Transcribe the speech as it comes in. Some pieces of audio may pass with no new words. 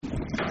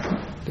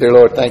Dear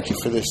Lord, thank you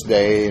for this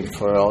day and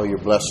for all your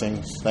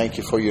blessings. Thank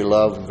you for your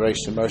love and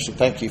grace and mercy.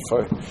 Thank you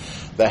for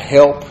the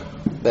help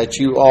that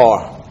you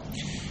are.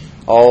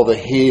 All the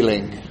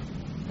healing,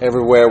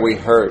 everywhere we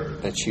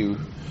hurt, that you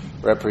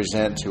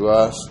represent to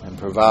us and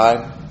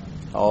provide.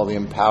 All the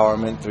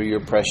empowerment through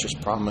your precious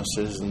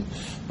promises and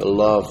the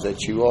love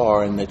that you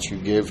are and that you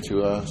give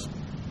to us.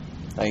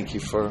 Thank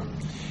you for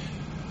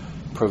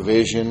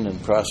provision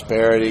and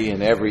prosperity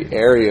in every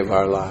area of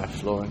our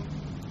life, Lord.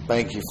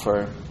 Thank you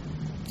for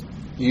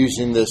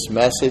using this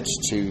message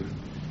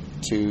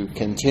to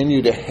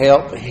continue to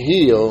help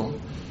heal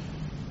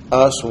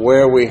us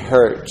where we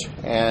hurt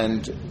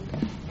and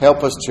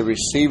help us to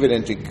receive it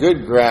into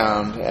good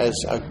ground as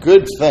a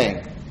good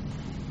thing,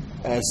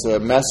 as a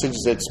message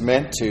that's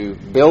meant to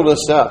build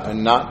us up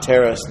and not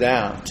tear us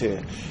down,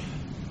 to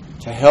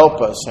help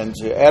us and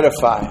to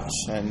edify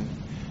us and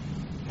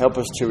help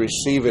us to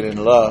receive it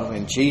in love.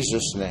 In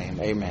Jesus' name,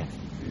 amen.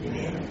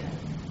 Amen.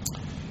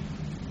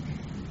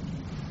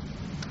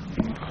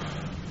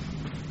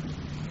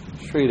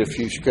 Let's read a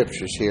few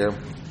scriptures here.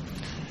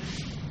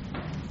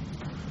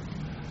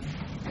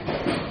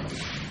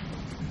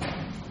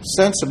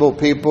 Sensible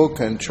people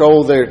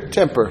control their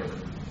temper.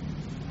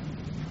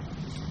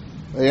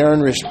 They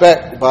earn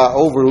respect by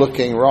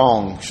overlooking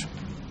wrongs.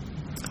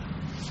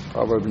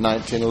 Proverbs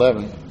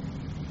 19:11.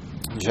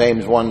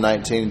 James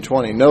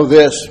 1:19-20. Know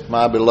this,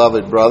 my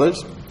beloved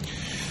brothers.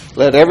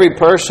 Let every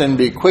person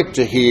be quick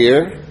to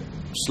hear,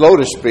 slow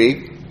to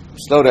speak,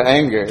 slow to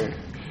anger.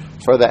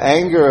 For the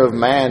anger of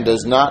man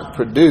does not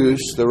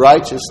produce the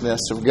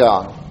righteousness of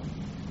God.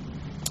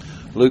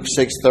 Luke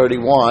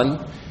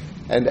 6:31.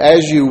 And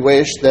as you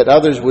wish that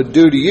others would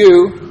do to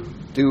you,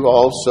 do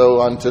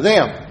also unto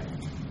them.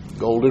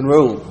 Golden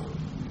rule.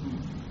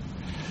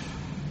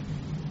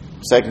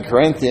 2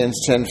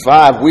 Corinthians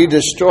 10:5. We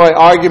destroy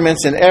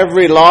arguments and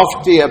every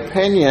lofty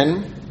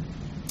opinion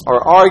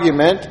or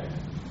argument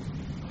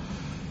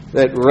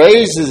that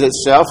raises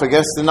itself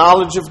against the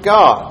knowledge of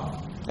God,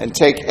 and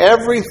take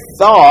every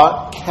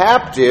thought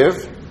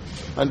captive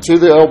unto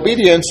the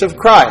obedience of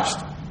Christ.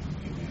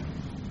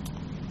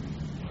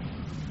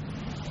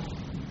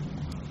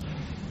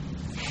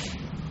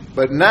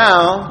 But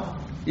now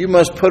you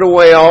must put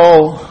away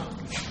all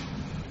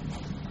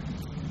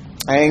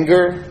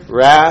anger,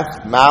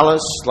 wrath,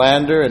 malice,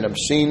 slander, and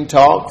obscene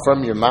talk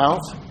from your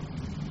mouth.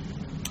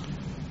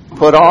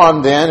 Put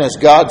on then, as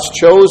God's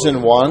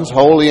chosen ones,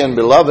 holy and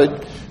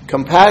beloved,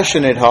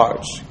 compassionate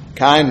hearts,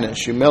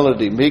 kindness,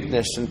 humility,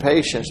 meekness, and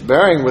patience,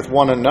 bearing with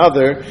one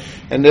another,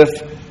 and if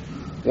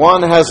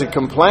one has a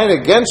complaint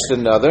against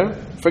another,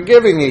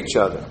 forgiving each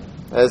other.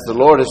 As the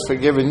Lord has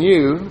forgiven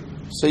you,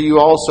 so you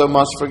also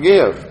must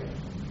forgive.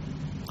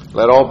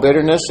 Let all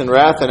bitterness and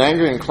wrath and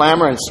anger and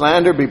clamor and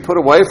slander be put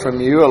away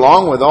from you,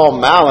 along with all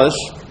malice.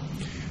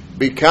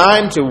 Be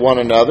kind to one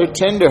another,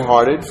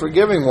 tender-hearted,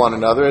 forgiving one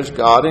another as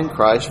God in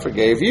Christ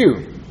forgave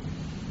you.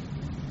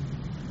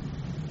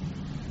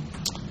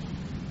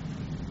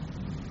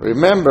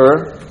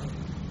 Remember,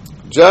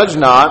 judge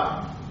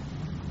not,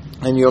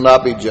 and you'll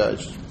not be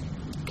judged.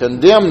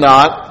 Condemn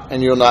not,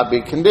 and you'll not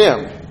be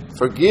condemned.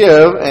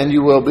 Forgive, and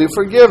you will be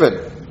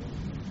forgiven.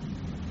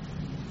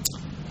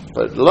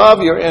 But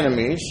love your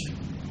enemies.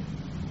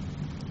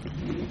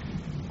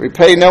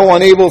 Repay no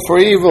one evil for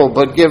evil,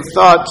 but give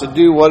thought to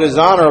do what is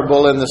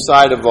honorable in the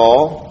sight of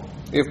all.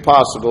 If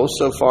possible,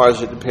 so far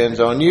as it depends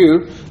on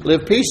you,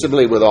 live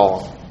peaceably with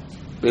all.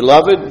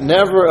 Beloved,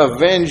 never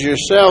avenge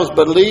yourselves,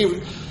 but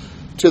leave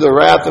to the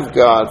wrath of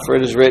God. For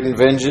it is written,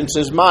 vengeance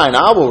is mine,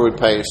 I will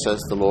repay, says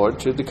the Lord.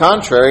 To the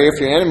contrary, if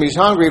your enemy is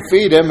hungry,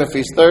 feed him. If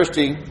he's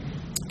thirsty,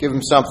 give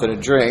him something to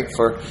drink.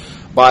 For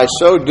by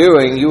so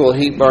doing, you will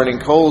heap burning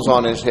coals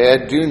on his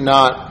head. Do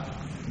not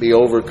be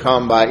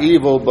overcome by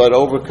evil, but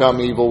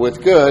overcome evil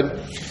with good.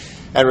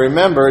 And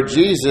remember,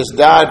 Jesus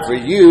died for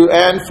you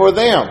and for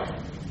them.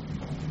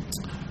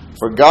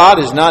 For God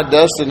is not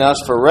destined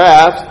us for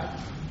wrath,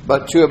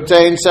 but to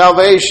obtain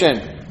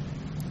salvation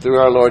through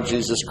our Lord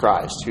Jesus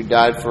Christ, who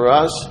died for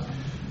us,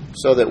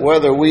 so that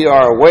whether we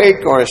are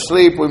awake or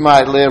asleep, we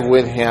might live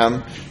with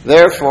him.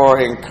 Therefore,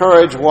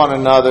 encourage one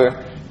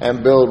another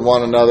and build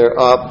one another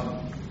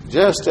up,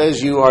 just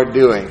as you are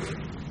doing.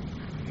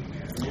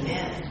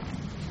 Amen.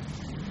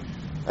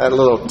 That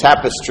little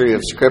tapestry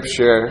of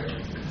Scripture,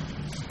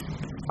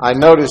 I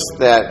noticed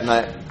that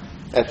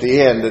at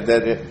the end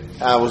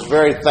I was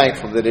very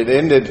thankful that it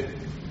ended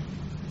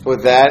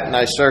with that, and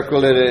I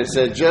circled it, and it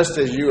said, just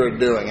as you are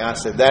doing. I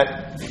said,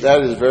 that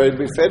is very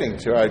befitting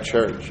to our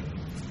church.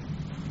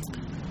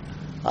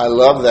 I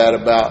love that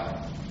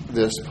about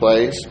this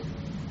place.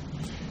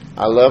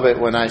 I love it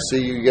when I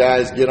see you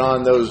guys get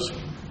on those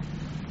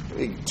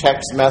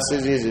text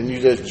messages and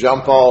you just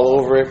jump all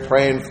over it,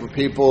 praying for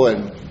people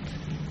and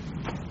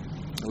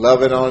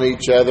loving on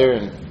each other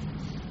and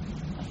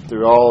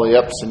through all the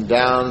ups and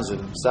downs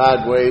and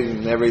sideways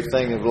and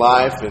everything of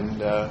life.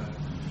 And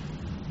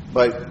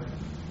but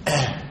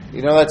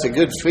you know, that's a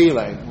good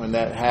feeling when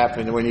that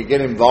happens, when you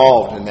get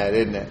involved in that,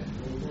 isn't it?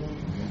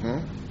 Mm-hmm.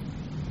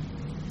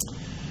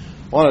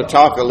 I want to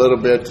talk a little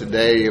bit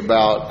today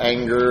about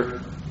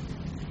anger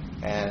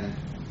and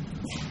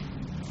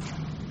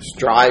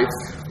strife.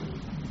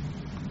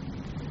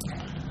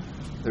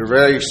 They're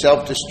very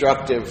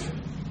self-destructive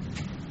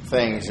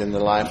things in the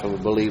life of a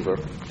believer.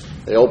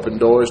 They open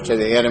doors to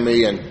the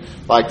enemy, and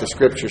like the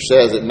scripture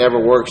says, it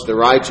never works the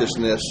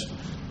righteousness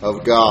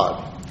of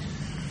God.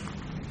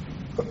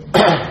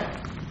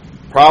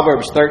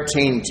 Proverbs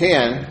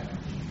 13:10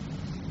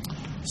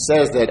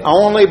 says that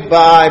only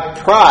by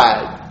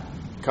pride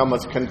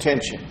cometh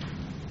contention,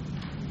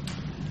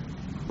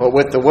 but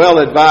with the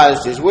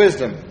well-advised is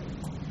wisdom.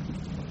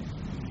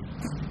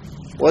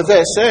 What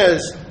that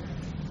says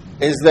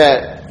is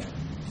that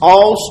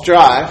all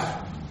strife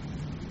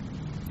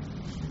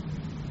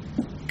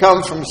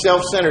comes from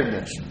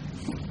self-centeredness.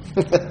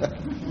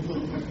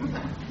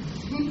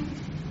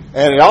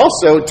 And it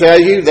also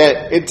tells you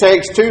that it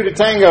takes two to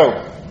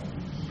tango.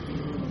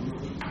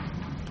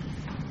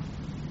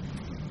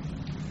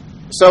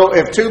 So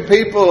if two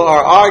people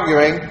are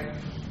arguing,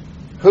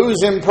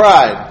 who's in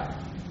pride?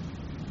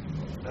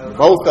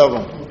 Both of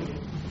them.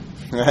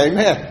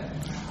 Amen.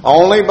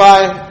 Only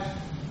by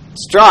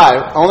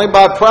strife, only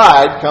by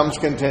pride comes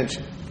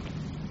contention.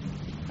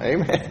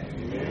 Amen.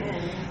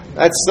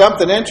 That's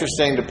something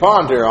interesting to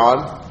ponder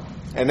on,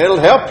 and it'll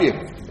help you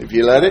if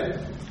you let it.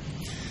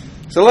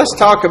 So let's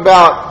talk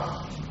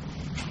about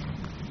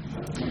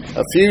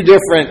a few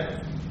different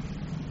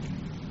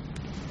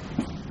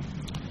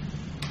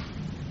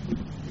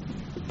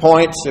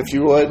points, if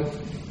you would,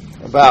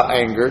 about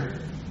anger.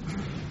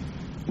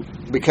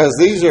 Because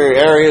these are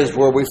areas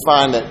where we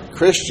find that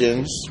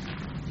Christians,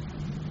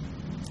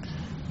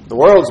 the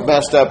world's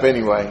messed up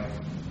anyway,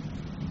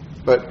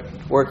 but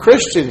where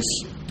Christians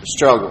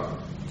struggle.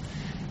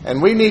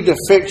 And we need to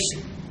fix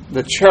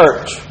the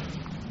church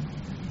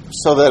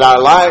so that our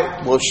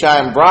light will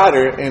shine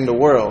brighter in the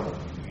world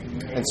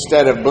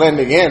instead of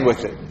blending in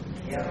with it.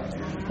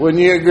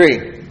 Wouldn't you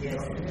agree?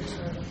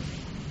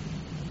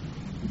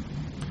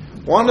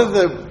 One of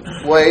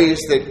the ways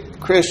that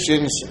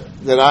Christians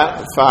that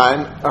I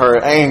find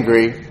are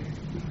angry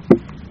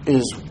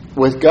is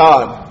with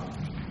God.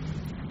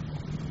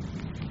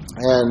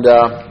 And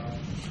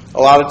a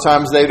lot of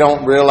times they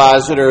don't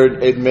realize it or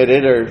admit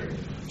it or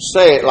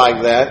say it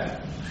like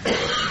that.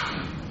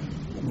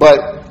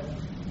 But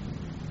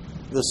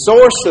the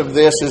source of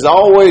this is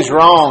always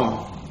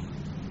wrong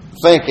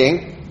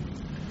thinking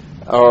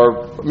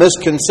or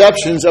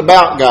misconceptions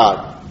about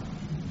God.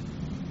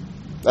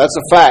 That's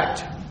a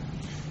fact.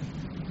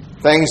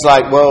 Things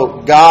like,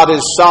 well, God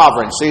is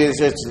sovereign. See,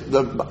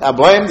 I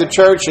blame the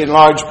church in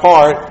large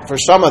part for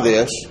some of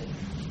this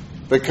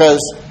because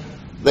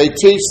they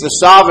teach the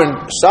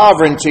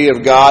sovereignty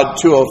of God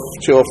to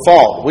a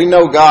fault. We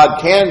know God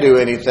can do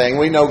anything.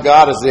 We know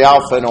God is the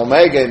Alpha and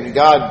Omega, and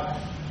God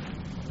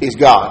is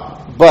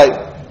God.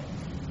 But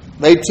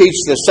they teach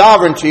the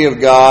sovereignty of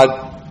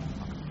God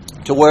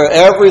to where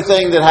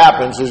everything that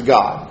happens is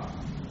God.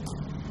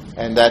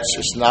 And that's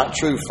just not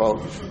true,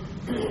 folks.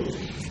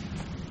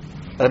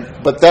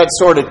 But that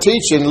sort of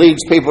teaching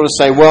leads people to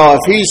say, well,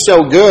 if He's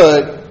so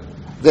good,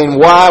 then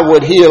why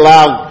would He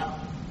allow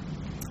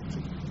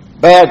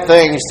bad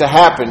things to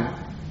happen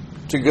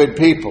to good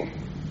people?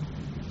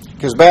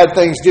 Because bad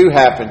things do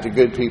happen to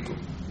good people.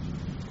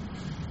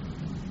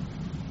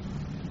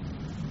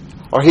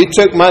 Or He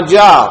took my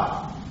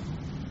job.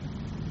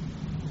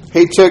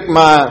 He took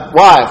my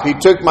wife. He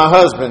took my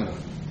husband.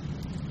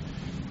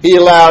 He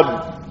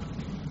allowed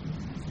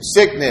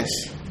sickness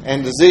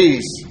and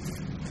disease,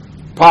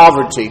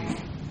 poverty.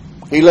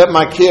 He let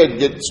my kid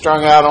get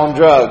strung out on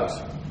drugs.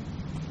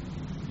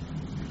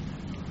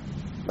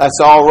 That's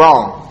all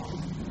wrong.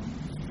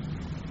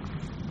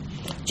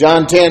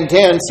 John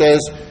 10:10 says,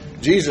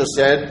 Jesus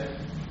said,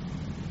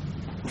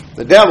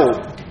 the devil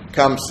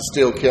comes to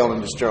steal, kill,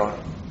 and destroy.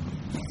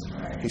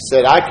 He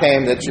said, I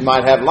came that you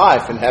might have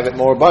life and have it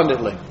more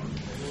abundantly.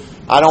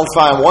 I don't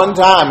find one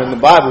time in the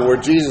Bible where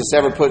Jesus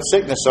ever put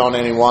sickness on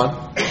anyone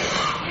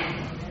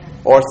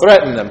or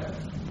threatened them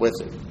with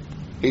it.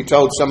 He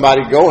told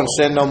somebody, go and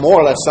sin no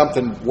more unless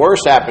something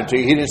worse happened to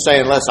you. He didn't say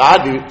unless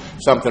I do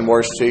something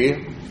worse to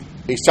you.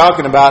 He's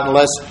talking about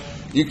unless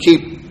you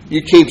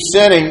keep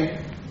sinning,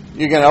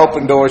 you're going to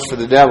open doors for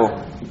the devil.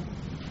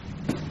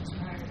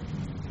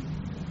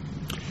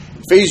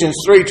 Ephesians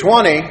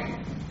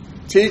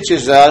 3:20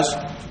 teaches us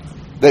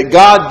that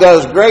God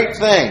does great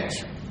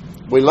things.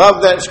 We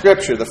love that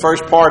scripture, the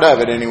first part of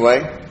it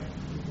anyway,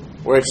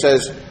 where it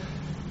says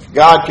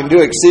God can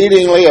do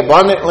exceedingly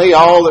abundantly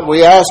all that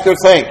we ask or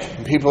think.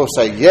 And people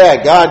say,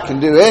 yeah, God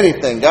can do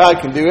anything. God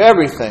can do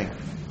everything.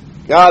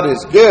 God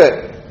is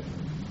good.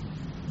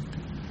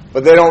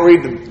 But they don't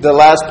read the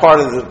last part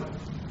of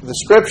the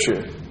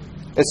scripture.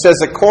 It says,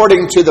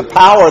 according to the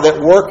power that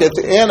worketh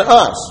in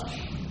us.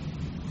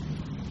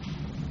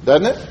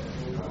 Doesn't it?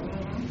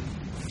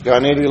 Do I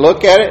need to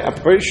look at it? I'm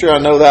pretty sure I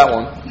know that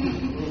one.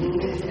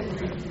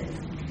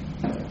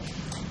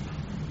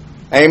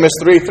 Amos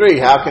 3:3,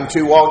 how can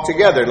two walk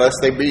together lest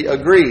they be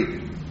agreed?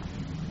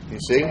 You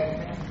see?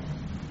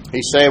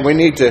 He's saying we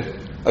need to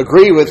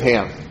agree with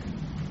Him.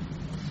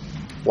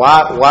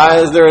 Why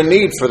is there a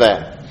need for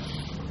that?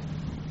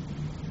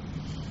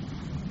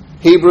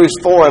 Hebrews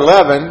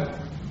 4:11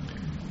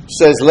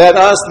 says, "Let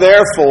us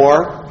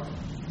therefore,"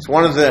 it's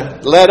one of the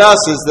 "let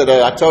us's" that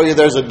I told you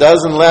there's a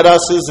dozen "let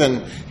us's"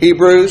 in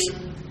Hebrews.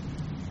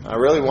 I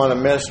really want to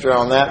minister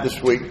on that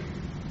this week.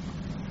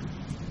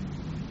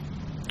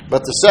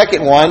 But the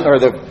second one,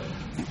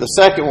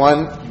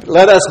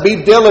 let us be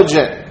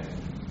diligent.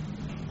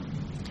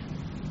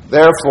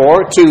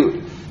 Therefore,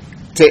 to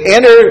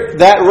enter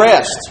that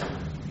rest.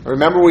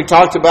 Remember we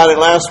talked about it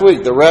last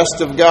week, the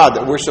rest of God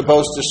that we're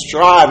supposed to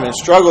strive and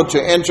struggle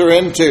to enter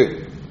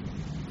into.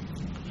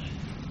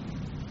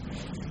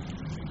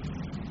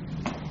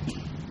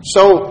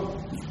 So,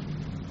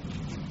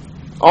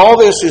 all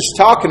this is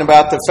talking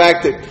about the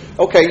fact that,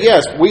 okay,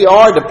 yes, we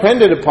are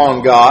dependent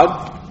upon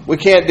God. We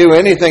can't do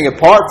anything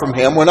apart from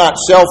Him. We're not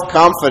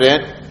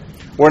self-confident.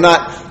 We're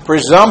not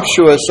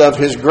presumptuous of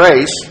His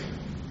grace.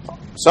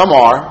 Some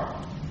are.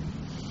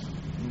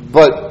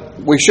 But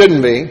we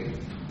shouldn't be.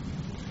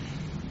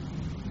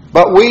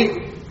 But we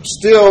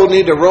still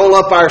need to roll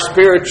up our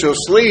spiritual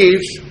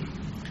sleeves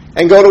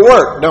and go to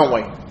work, don't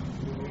we?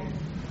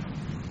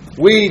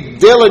 We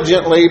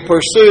diligently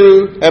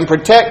pursue and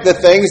protect the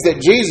things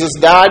that Jesus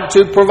died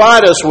to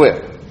provide us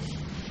with.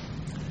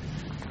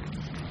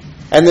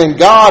 And then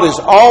God is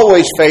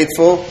always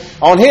faithful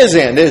on His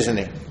end, isn't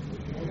He?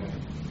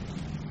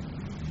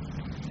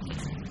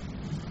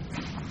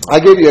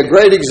 I'll give you a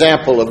great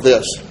example of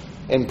this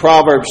in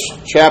Proverbs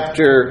 10.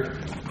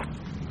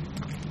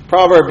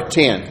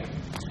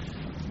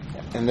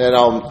 And then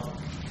I'll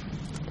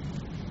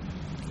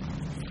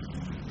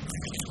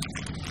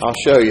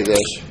show you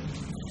this.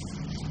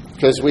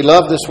 Because we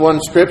love this one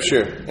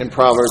scripture in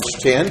Proverbs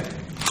 10.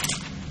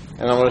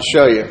 And I'm going to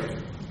show you.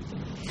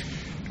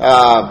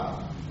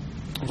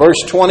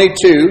 Verse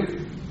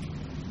 22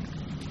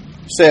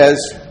 says,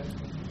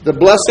 "The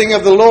blessing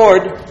of the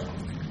Lord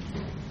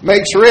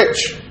makes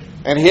rich,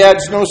 and He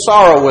adds no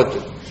sorrow with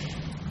it."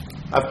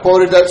 I've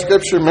quoted that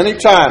scripture many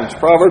times.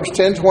 Proverbs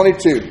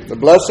 10:22. The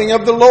blessing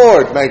of the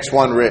Lord makes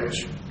one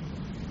rich.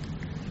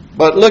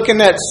 But look in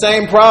that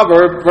same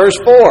proverb, verse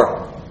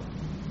 4.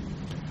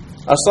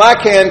 A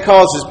slack hand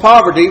causes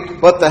poverty,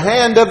 but the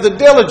hand of the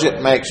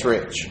diligent makes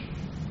rich.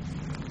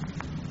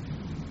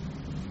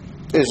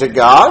 Is it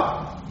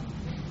God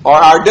or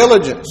our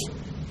diligence?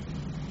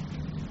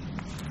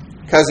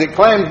 Because it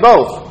claims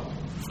both.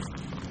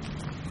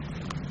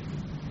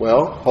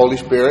 Well, Holy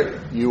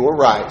Spirit, you were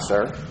right,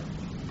 sir.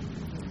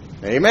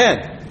 Amen.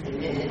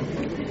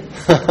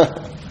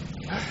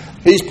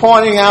 He's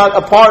pointing out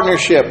a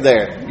partnership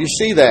there. You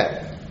see that.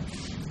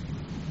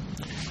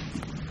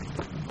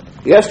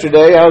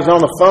 Yesterday, I was on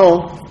the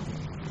phone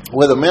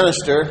with a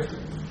minister,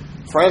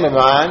 friend of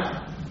mine,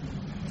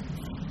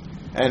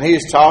 and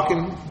he's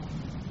talking.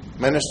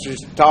 Ministers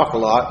talk a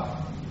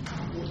lot.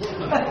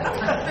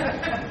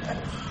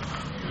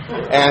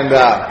 And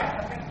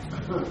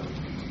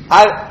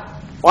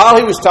while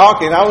he was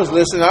talking, I was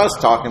listening. I was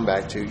talking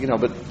back to,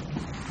 but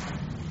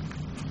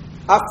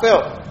I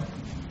felt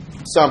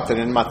something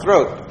in my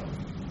throat.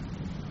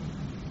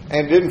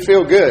 And it didn't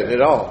feel good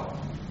at all.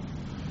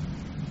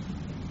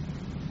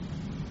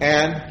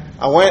 And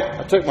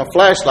I took my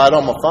flashlight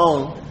on my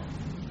phone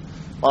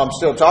while I'm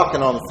still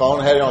talking on the phone.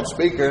 I had it on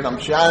speaker, and I'm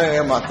shining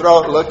it in my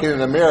throat, looking in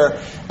the mirror.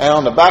 And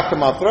on the back of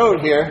my throat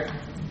here,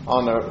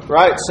 on the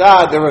right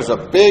side, there was a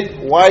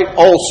big white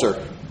ulcer.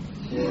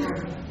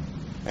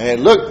 And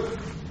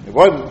it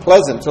wasn't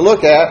pleasant to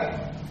look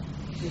at.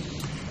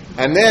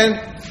 And then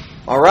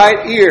my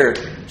right ear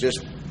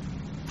just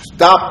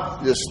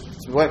stopped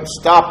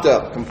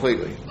up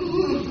completely.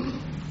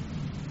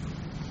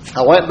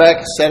 I went back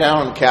and sat down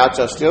on the couch.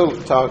 I was still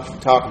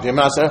talking to him.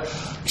 I said,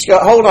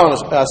 "Scott, hold on."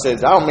 I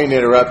said, "I don't mean to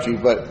interrupt you,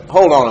 but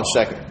hold on a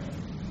second."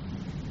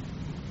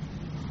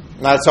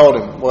 And I told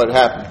him what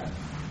happened.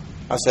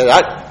 I said,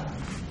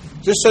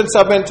 just since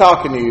I've been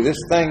talking to you, this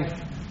thing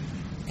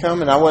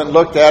come, and I went and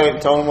looked at it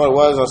and told him what it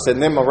was. I said,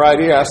 and then my right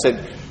ear, I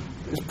said,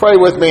 "Just pray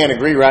with me and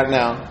agree right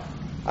now."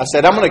 I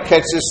said, "I'm going to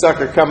catch this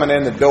sucker coming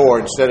in the door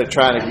instead of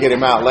trying to get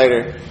him out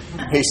later."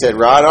 He said,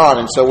 "Right on."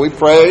 And so we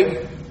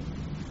prayed.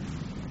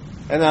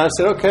 And then I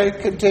said, "Okay,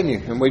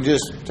 continue." And we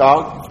just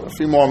talked for a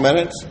few more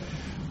minutes.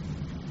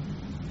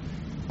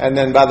 And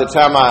then by the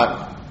time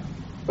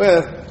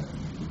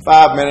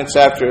 5 minutes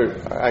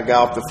after I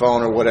got off the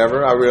phone or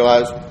whatever, I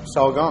realized it's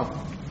all gone.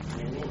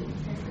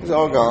 It's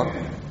all gone.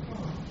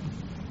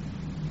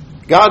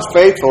 God's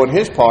faithful in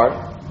His part.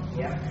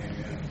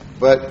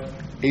 But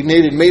He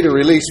needed me to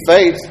release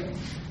faith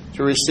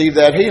to receive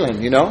that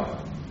healing,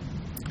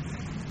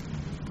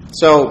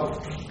 So,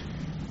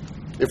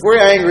 if we're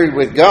angry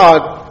with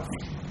God,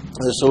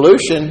 the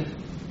solution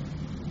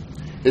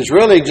is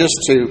really just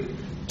to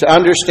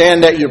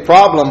understand that your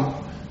problem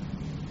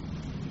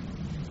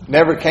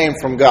never came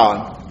from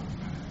God.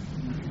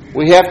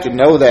 We have to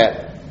know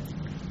that.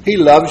 He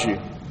loves you.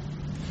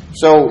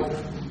 So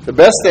the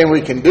best thing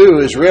we can do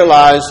is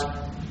realize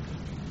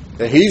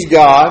that He's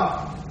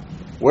God,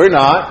 we're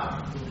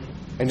not,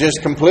 and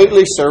just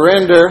completely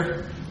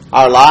surrender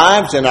our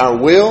lives and our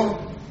will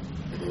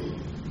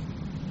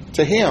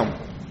to Him.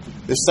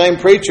 The same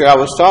preacher I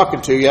was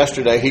talking to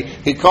yesterday,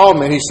 he called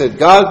me and he said,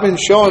 God's been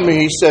showing me,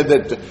 he said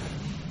that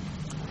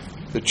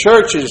the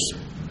church is,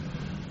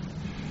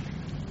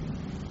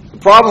 the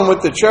problem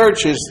with the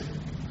church is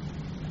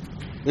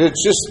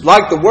it's just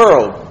like the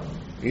world,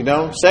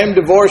 same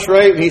divorce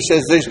rate. And he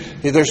says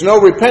there's no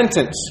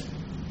repentance.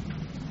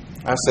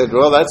 I said,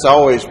 well, that's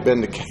always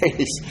been the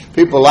case.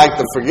 People like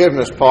the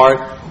forgiveness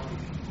part,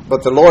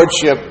 but the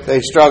lordship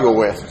they struggle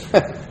with.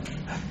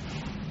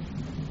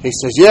 He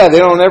says, yeah, they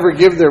don't ever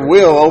give their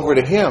will over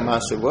to Him. I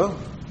said, well,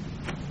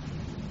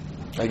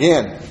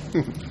 again,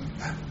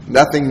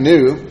 nothing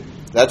new.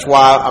 That's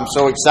why I'm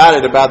so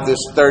excited about this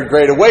third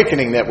great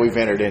awakening that we've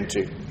entered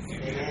into.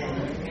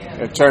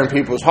 To turn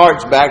people's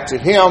hearts back to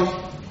Him.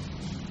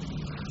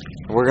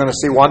 We're going to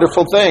see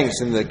wonderful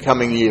things in the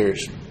coming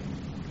years.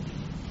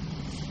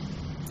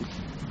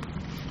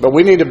 But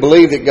we need to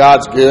believe that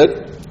God's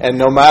good, and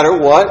no matter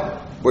what,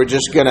 we're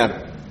just going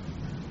to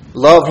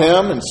love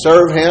Him and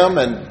serve Him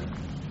and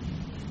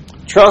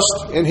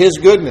trust in His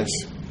goodness.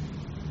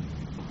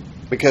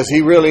 Because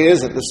He really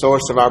isn't the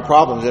source of our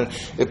problems. And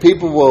if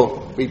people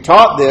will be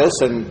taught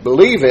this and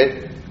believe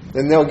it,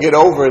 then they'll get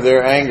over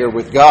their anger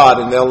with God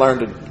and they'll learn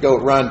to go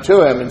run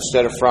to Him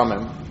instead of from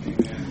Him.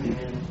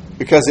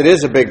 Because it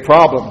is a big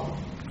problem.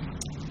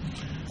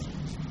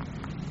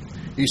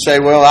 You say,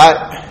 well,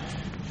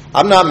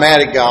 I'm not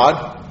mad at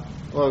God.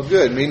 Well,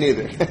 good, me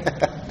neither.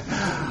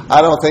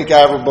 I don't think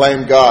I ever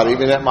blamed God,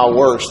 even at my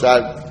worst.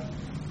 That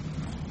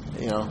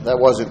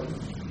wasn't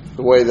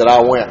the way that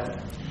I went.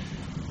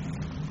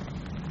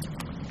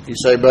 You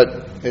say,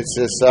 but it's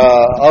this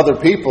other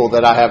people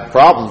that I have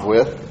problems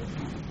with.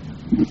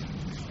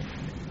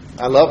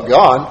 I love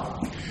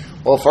God.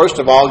 Well, first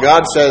of all,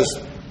 God says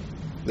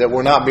that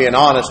we're not being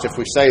honest if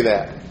we say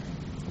that.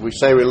 We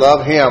say we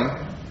love Him,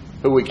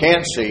 who we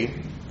can't see,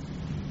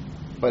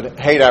 but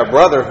hate our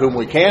brother, whom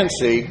we can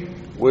see.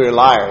 We're a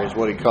liar, is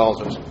what He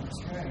calls us.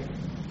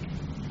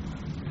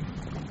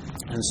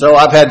 And so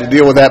I've had to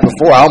deal with that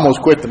before. I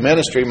almost quit the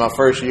ministry my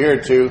first year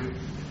or two.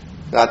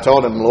 I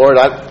told Him, Lord,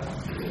 I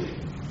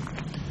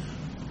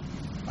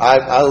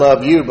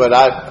love You, but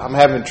I'm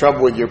having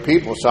trouble with Your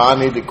people, so I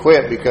need to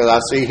quit because I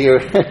see here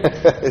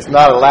it's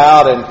not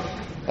allowed,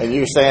 and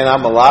you're saying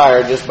I'm a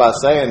liar just by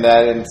saying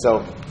that, and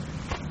so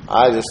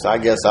I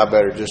guess I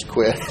better just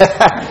quit.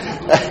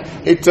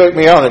 He took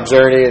me on a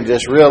journey and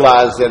just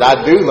realized that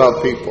I do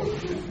love people.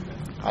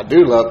 I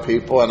do love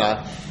people, and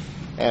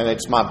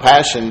it's my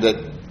passion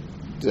that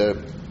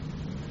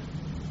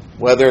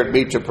whether it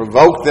be to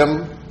provoke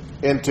them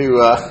into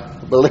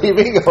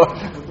believing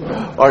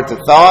or to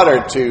thought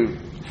or to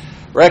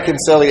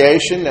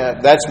reconciliation,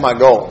 that's my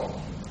goal,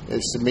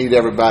 is to meet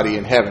everybody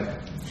in heaven.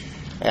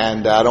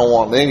 And I don't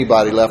want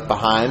anybody left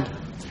behind.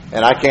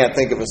 And I can't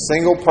think of a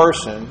single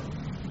person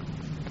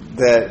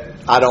that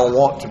I don't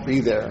want to be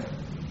there.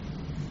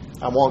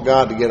 I want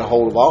God to get a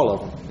hold of all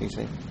of them, you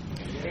see.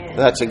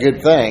 That's a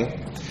good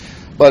thing.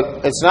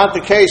 But it's not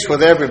the case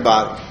with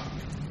everybody.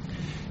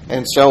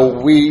 And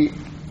so we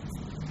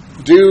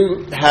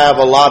do have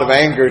a lot of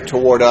anger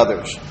toward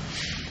others.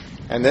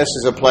 And this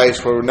is a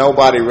place where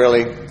nobody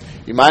really...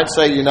 You might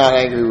say you're not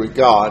angry with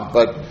God,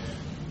 but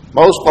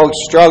most folks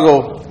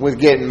struggle with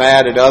getting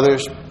mad at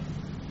others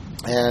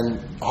and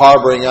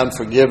harboring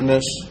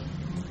unforgiveness.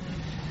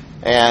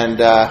 And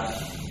the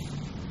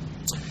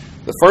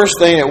first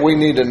thing that we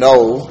need to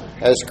know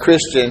as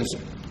Christians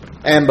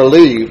and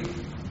believe,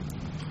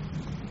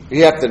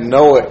 you have to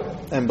know it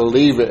and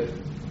believe it.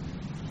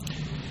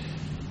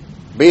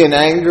 Being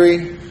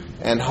angry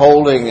and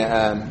holding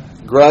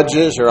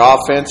grudges or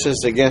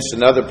offenses against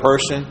another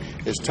person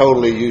is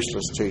totally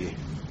useless to you.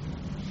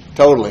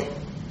 Totally.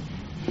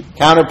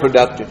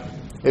 Counterproductive.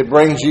 It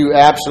brings you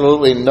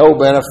absolutely no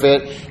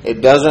benefit.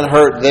 It doesn't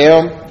hurt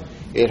them.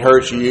 It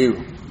hurts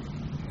you.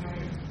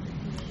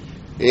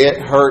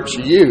 It hurts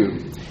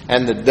you.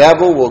 And the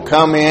devil will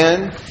come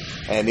in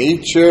and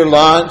eat your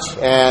lunch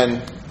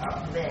and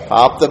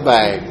pop the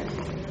bag.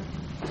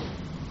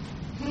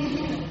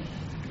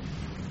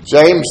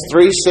 James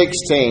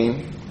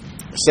 3:16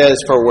 says,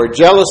 "For where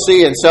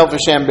jealousy and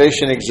selfish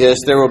ambition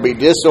exist, there will be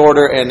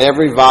disorder and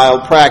every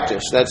vile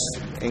practice." That's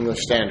English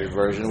Standard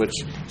Version, which,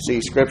 see,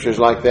 scriptures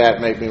like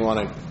that make me want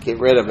to get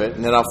rid of it.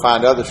 And then I'll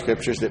find other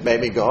scriptures that make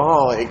me go,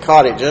 oh, it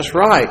caught it just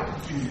right.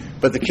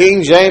 But the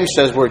King James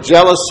says, where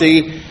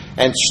jealousy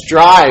and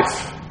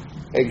strife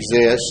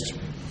exist,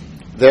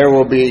 there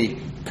will be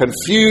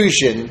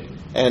confusion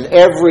and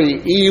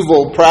every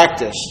evil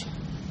practice.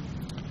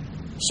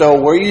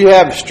 So where you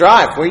have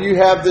strife, where you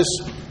have this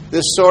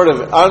sort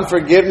of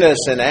unforgiveness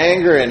and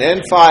anger and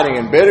infighting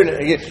and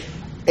bitterness,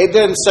 it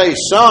doesn't say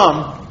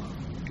some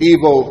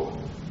evil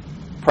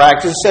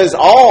practice. It says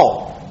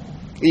all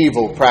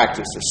evil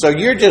practices. So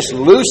you're just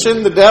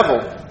loosing the devil.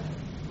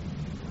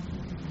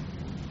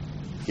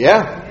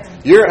 Yeah.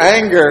 Your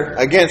anger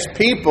against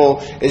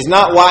people is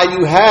not why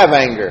you have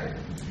anger.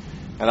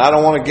 And I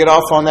don't want to get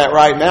off on that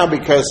right now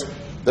because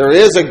there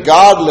is a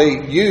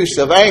godly use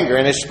of anger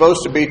and it's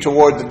supposed to be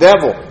toward the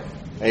devil.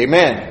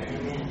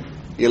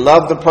 Amen. You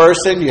love the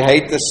person, you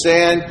hate the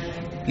sin,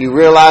 you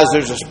realize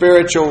there's a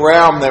spiritual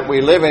realm that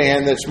we live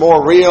in that's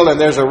more real, and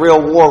there's a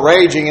real war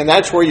raging, and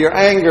that's where your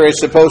anger is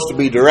supposed to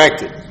be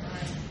directed,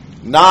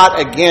 not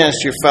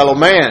against your fellow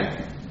man.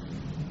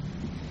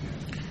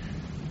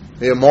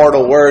 The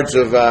immortal words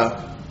of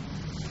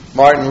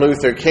Martin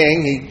Luther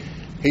King,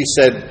 he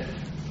said,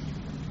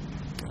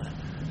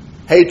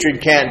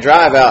 hatred can't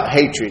drive out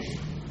hatred.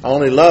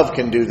 Only love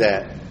can do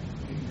that.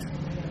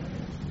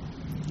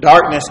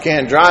 Darkness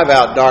can't drive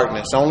out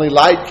darkness. Only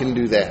light can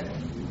do that.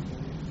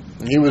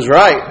 And he was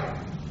right.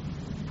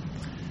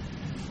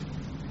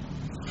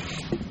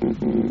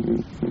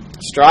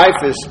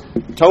 Strife is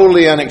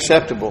totally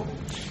unacceptable.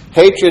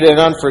 Hatred and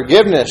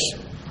unforgiveness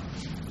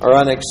are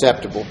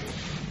unacceptable.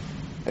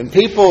 And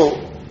people,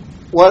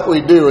 what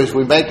we do is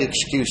we make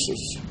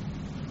excuses.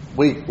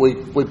 We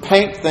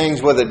paint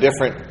things with a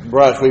different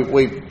brush.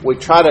 We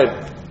try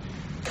to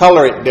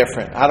color it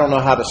different. I don't know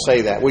how to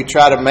say that. We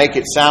try to make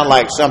it sound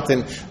like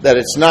something that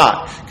it's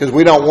not, because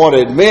we don't want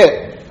to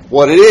admit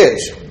what it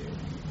is.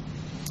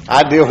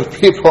 I deal with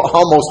people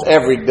almost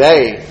every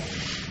day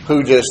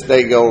who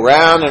they go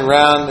round and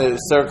round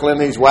circling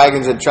these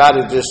wagons and try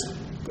to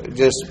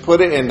just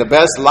put it in the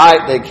best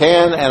light they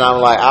can. And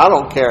I'm like, I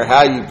don't care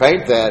how you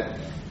paint that.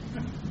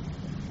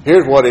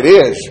 Here's what it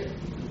is.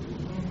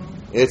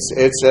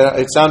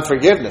 It's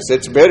unforgiveness.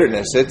 It's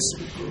bitterness.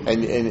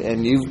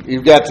 And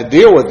you've got to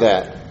deal with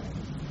that.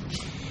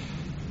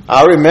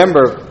 I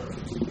remember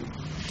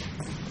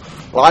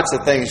lots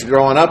of things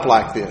growing up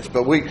like this,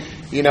 but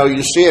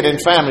you see it in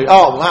family.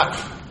 Oh,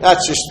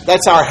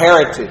 that's our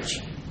heritage.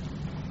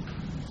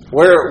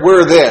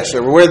 We're this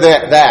or we're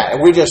that.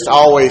 And we just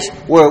always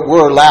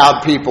we're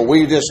loud people.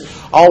 We just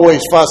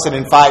always fussing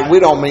and fighting.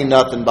 We don't mean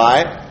nothing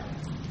by it.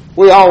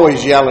 We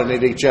always yelling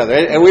at each other,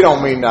 and we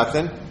don't mean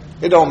nothing.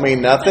 It don't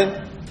mean nothing.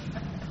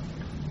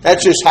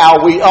 That's just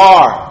how we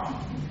are.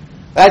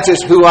 That's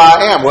just who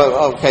I am.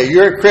 Well, okay,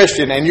 you're a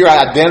Christian and you're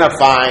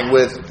identifying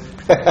with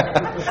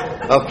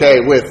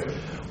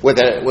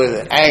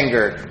with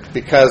anger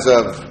because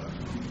of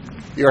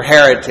your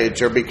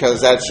heritage, or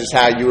because that's just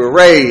how you were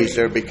raised,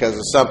 or because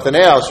of something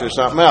else or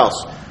something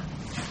else.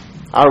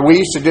 We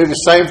used to do the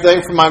same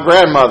thing for my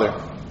grandmother.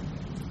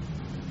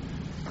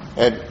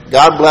 And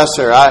God bless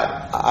her.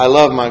 I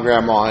love my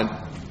grandma,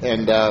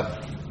 and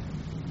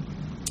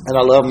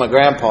I love my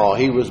grandpa.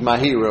 He was my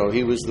hero.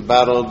 He was the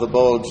Battle of the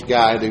Bulge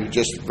guy who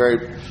just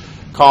very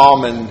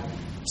calm and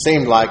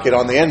seemed like it.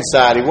 On the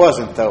inside, he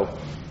wasn't, though.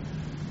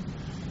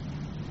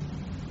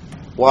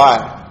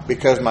 Why?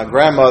 Because my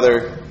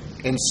grandmother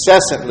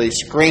incessantly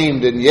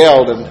screamed and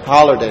yelled and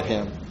hollered at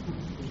him.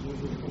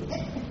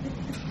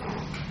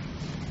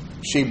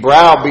 She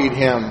browbeat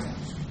him,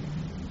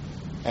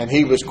 and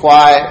he was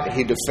quiet.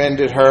 He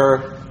defended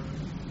her.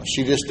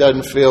 She just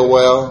doesn't feel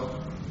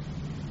well.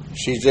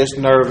 She's just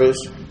nervous.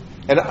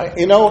 And,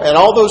 and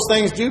all those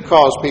things do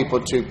cause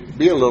people to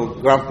be a little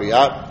grumpy.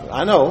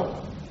 I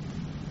know.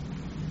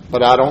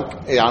 But I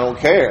don't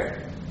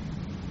care.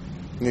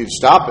 You need to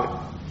stop it.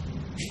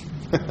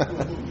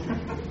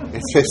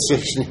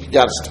 You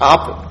got to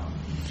stop it.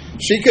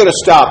 She could have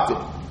stopped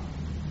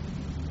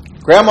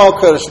it. Grandma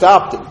could have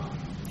stopped it.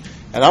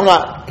 And I'm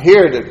not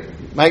here to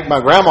make my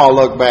grandma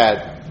look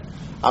bad.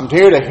 I'm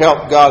here to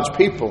help God's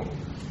people.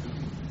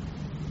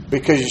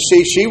 Because you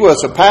see, she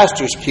was a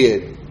pastor's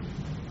kid.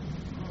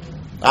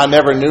 I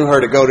never knew her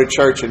to go to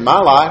church in my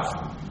life.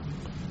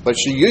 But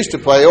she used to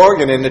play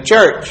organ in the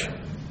church.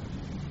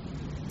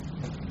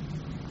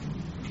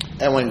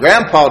 And when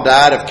Grandpa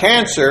died of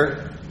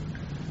cancer,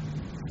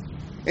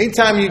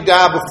 anytime you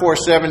die before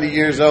 70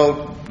 years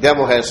old, the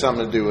devil has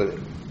something to do with it.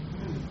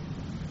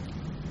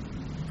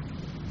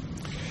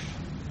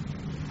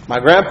 My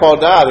grandpa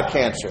died of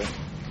cancer.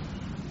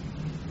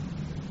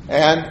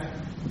 And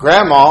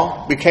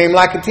Grandma became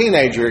like a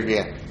teenager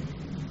again.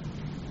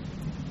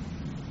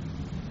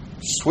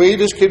 Sweet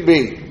as could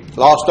be.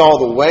 Lost all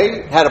the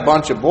weight, had a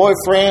bunch of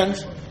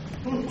boyfriends,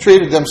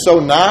 treated them so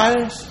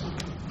nice.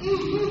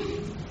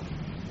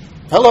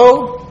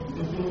 Hello?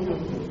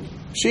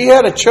 She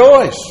had a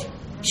choice.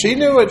 She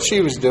knew what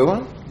she was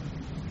doing.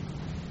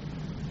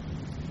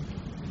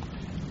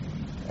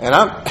 And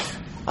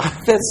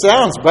that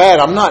sounds bad.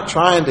 I'm not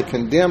trying to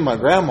condemn my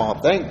grandma.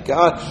 Thank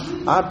God.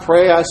 I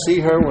pray I see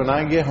her when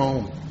I get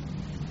home.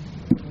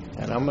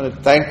 And I'm going to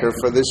thank her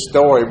for this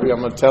story. I'm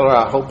going to tell her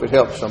I hope it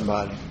helps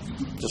somebody.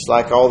 Just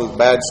like all the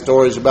bad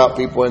stories about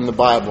people in the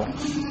Bible.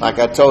 Like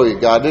I told you,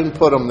 God didn't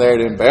put them there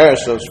to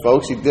embarrass those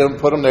folks. He didn't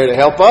put them there to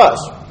help us.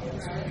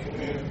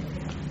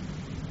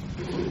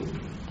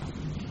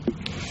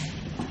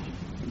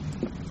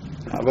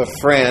 I have a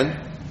friend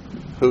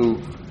who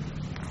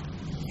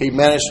he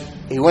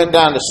went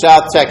down to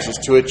South Texas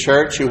to a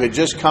church who had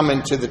just come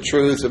into the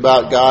truth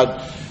about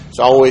God. It's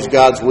always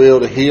God's will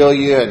to heal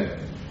you,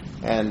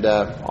 and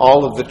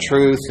all of the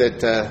truth that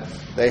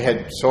they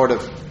had sort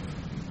of,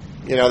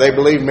 they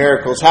believed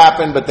miracles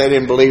happened, but they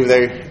didn't believe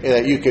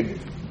that you could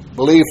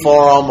believe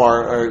for them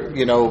or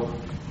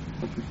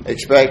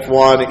expect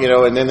one,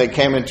 and then they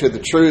came into the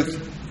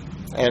truth.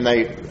 and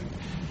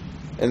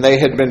they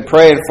had been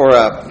praying for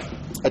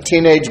a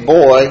teenage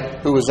boy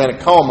who was in a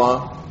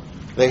coma.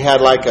 They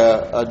had like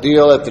a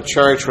deal at the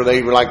church where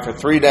they were like for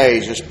 3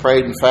 days just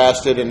prayed and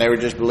fasted, and they were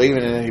just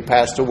believing, and he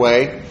passed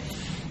away,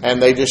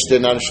 and they just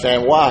didn't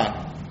understand why.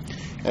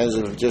 As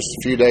of just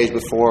a few days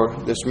before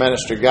this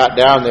minister got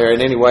down there,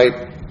 and anyway,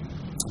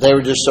 they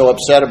were just so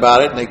upset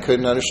about it, and they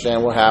couldn't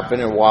understand what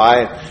happened and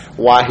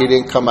why he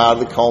didn't come out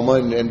of the coma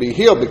and be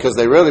healed, because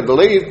they really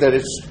believed that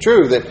it's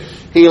true that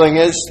healing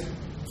is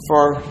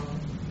for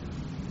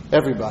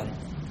everybody.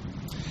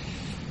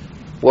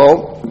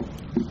 Well,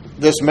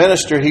 this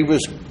minister, he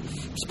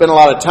spent a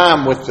lot of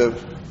time with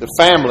the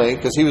family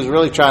because he was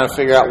really trying to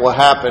figure out what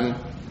happened.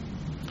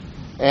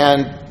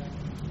 And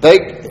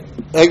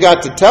they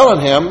got to telling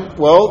him,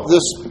 well,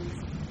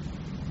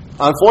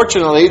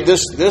 unfortunately,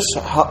 this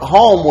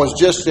home was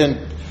just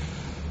in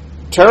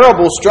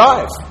terrible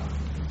strife.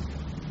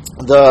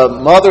 The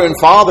mother and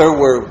father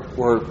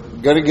were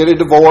going to get a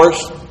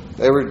divorce.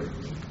 They were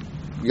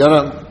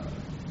going to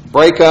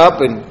break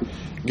up and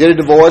get a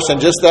divorce,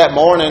 and just that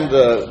morning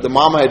the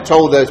mama had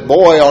told this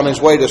boy on his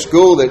way to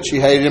school that she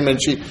hated him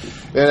and she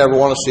didn't ever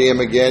want to see him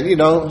again. You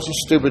know,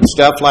 just stupid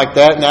stuff like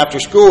that. And after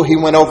school he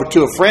went over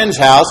to a friend's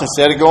house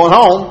instead of going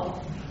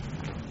home,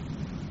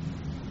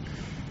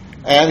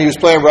 and he was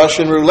playing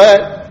Russian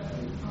roulette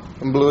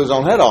and blew his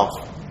own head off.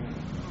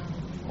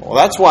 Well,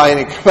 that's why he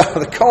didn't come out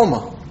of the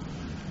coma,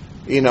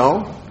 you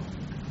know.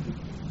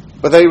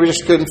 But they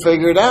just couldn't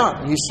figure it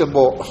out. And he said,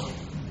 well,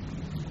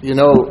 you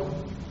know,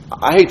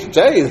 I hate to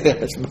tell you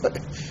this, but,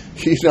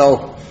 you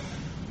know,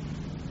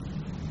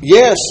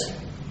 yes,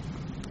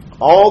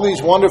 all these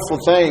wonderful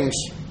things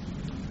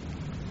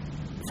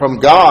from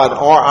God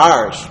are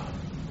ours.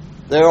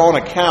 They're on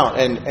account.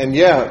 And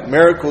yeah,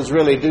 miracles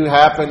really do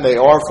happen. They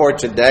are for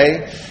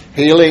today.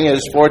 Healing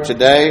is for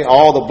today.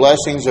 All the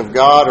blessings of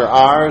God are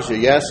ours.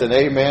 Yes and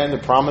amen. The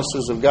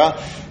promises of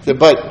God.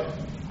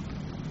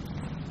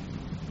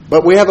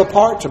 But we have a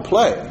part to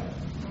play.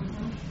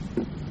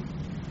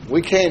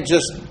 We can't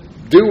just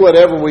do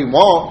whatever we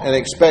want and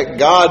expect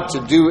God to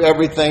do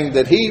everything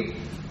that He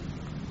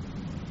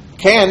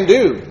can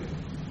do.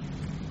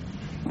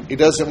 He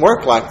doesn't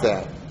work like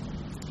that.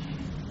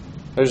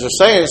 There's a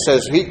saying that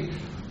says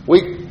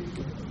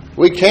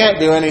we can't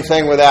do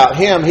anything without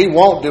Him. He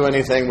won't do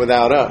anything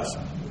without us.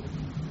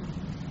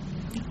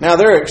 Now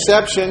there are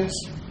exceptions,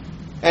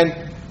 and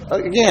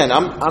again,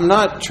 I'm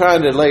not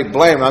trying to lay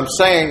blame. I'm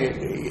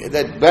saying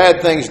that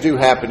bad things do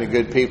happen to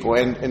good people,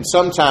 and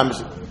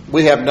sometimes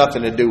we have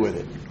nothing to do with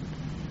it.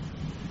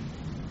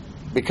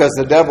 Because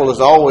the devil is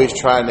always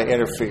trying to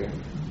interfere.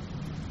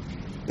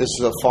 This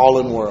is a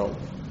fallen world.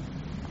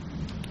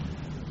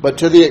 But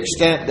to the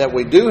extent that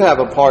we do have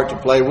a part to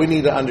play, we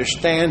need to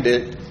understand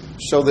it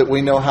so that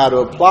we know how to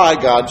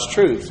apply God's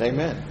truth.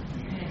 Amen.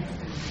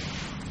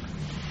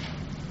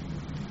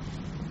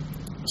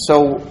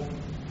 So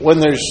when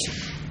there's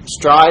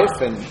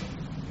strife and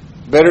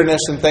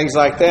bitterness and things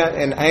like that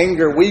and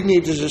anger, we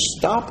need to just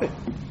stop it.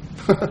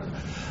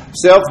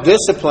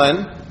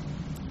 Self-discipline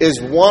is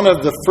one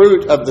of the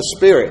fruit of the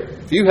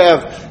Spirit. If you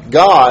have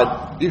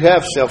God, you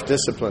have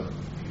self-discipline.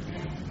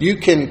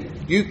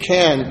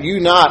 You're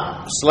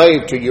not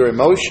slave to your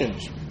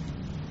emotions.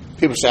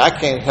 People say, I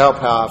can't help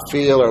how I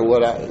feel or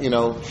what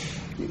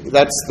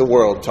that's the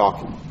world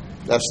talking.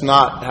 That's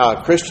not how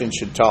a Christian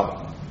should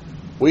talk.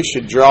 We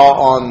should draw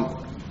on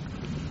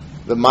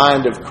the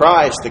mind of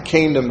Christ, the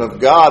kingdom of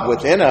God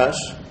within us,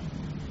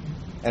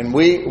 and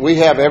we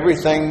have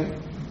everything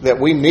that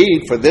we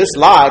need for this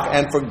life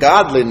and for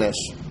godliness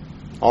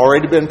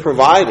already been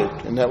provided.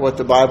 Isn't that what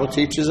the Bible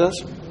teaches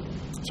us?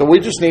 So we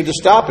just need to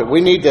stop it.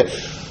 We need to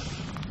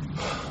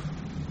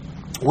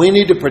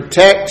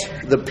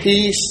protect the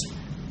peace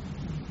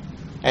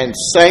and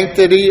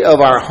sanctity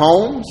of our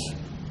homes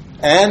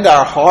and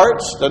our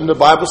hearts. Doesn't the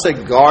Bible say,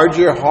 guard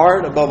your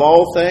heart above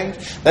all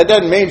things? That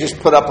doesn't mean just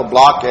put up a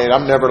blockade.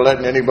 I'm never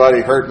letting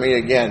anybody hurt me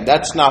again.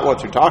 That's not what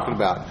they're talking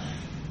about.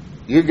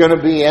 You're going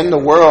to be in the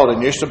world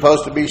and you're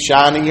supposed to be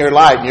shining your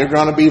light. And you're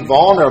going to be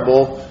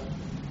vulnerable.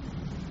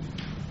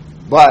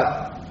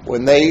 But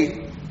when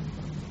they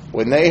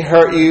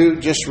hurt you,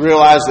 just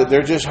realize that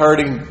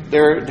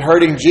they're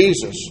hurting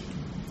Jesus.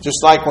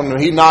 Just like when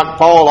he knocked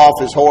Paul off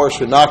his horse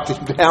and knocked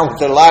him down with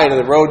the light on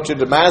the road to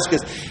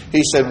Damascus,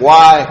 he said,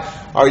 "Why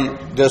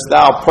dost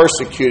thou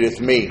persecuteth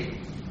me?"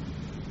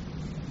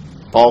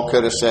 Paul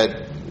could have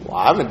said, "Well,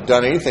 I haven't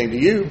done anything to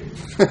you."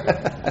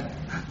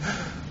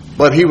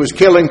 But he was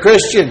killing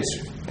Christians,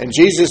 and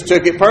Jesus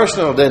took it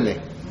personal, didn't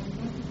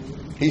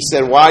he? He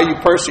said, "Why are you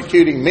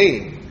persecuting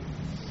me?"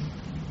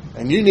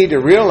 And you need to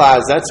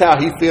realize that's how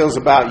he feels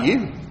about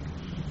you.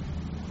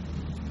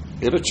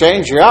 It'll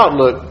change your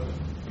outlook.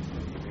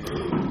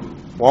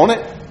 Won't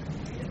it?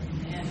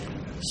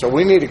 So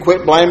we need to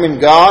quit blaming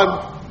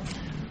God,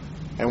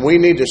 and we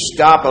need to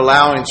stop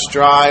allowing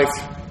strife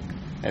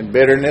and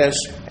bitterness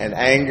and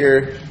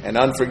anger and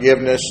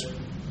unforgiveness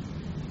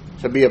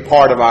to be a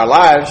part of our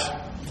lives,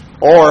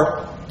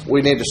 or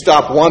we need to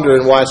stop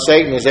wondering why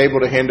Satan is able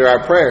to hinder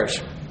our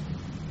prayers.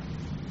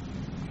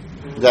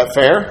 Is that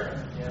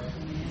fair?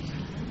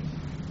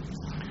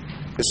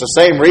 It's the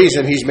same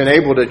reason he's been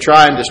able to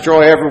try and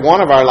destroy every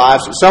one of our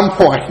lives at some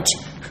point.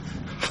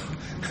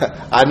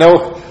 I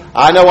know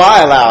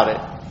I allowed it.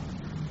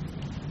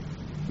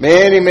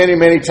 Many, many,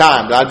 many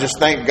times. I just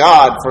thank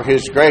God for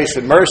His grace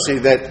and mercy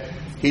that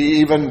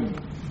He even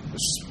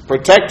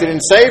protected and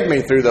saved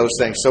me through those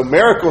things. So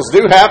miracles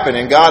do happen,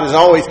 and God is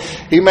always,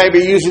 He may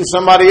be using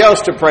somebody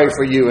else to pray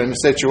for you in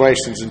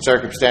situations and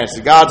circumstances.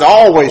 God's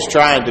always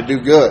trying to do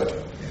good.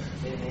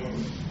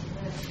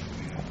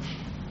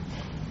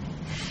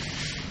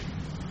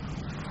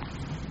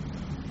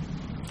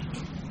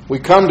 We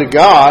come to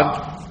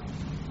God,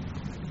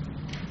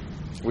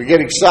 we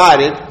get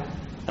excited,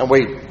 and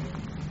we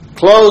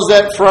close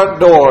that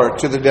front door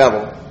to the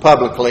devil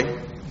publicly.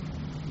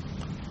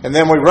 And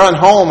then we run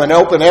home and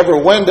open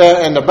every window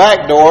and the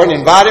back door and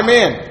invite him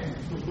in.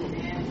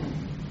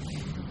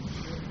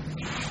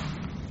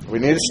 We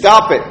need to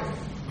stop it.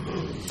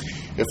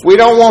 If we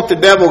don't want the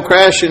devil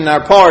crashing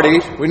our party,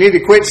 we need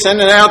to quit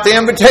sending out the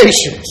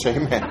invitations.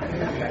 Amen.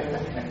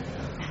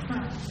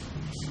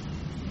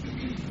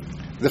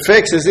 The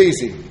fix is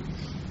easy.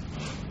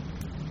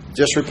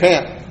 Just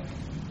repent.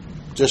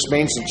 Just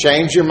means to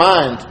change your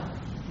mind.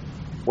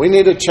 We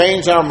need to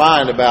change our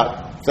mind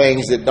about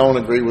things that don't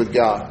agree with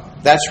God.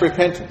 That's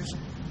repentance.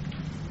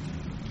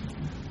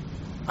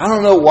 I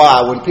don't know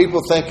why when people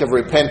think of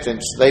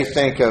repentance, they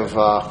think of,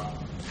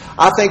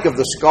 I think of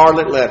the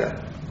Scarlet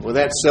Letter, where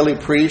that silly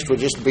priest was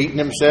just beating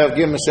himself,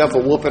 giving himself a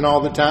whooping all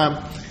the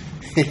time,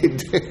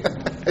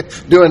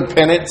 doing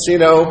penance, you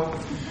know.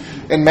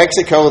 In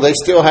Mexico, they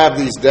still have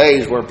these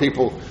days where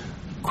people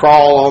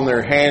crawl on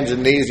their hands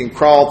and knees and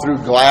crawl through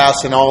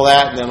glass and all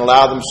that, and then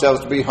allow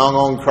themselves to be hung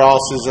on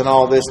crosses and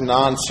all this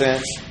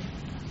nonsense.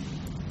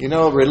 You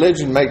know,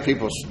 religion makes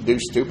people do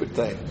stupid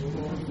things.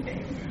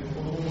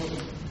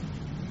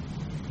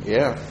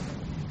 Yeah.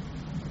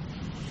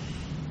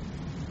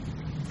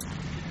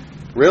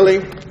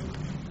 Really,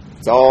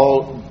 it's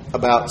all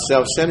about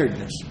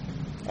self-centeredness,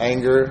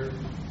 anger,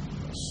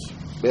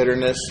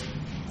 bitterness,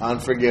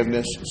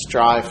 unforgiveness,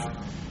 strife.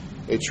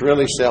 It's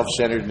really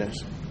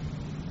self-centeredness.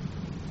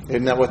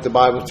 Isn't that what the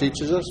Bible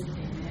teaches us?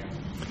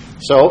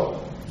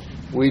 So,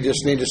 we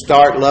just need to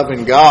start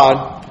loving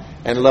God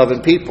and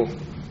loving people.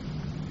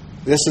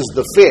 This is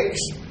the fix.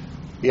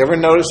 You ever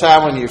notice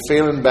how when you're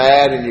feeling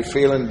bad and you're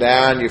feeling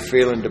down, you're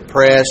feeling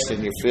depressed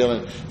and you're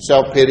feeling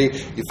self-pity,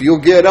 if you'll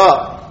get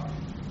up,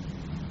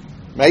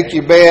 make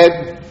your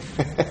bed,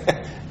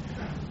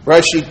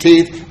 brush your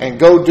teeth, and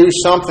go do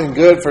something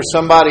good for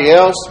somebody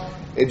else,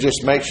 it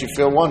just makes you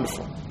feel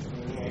wonderful.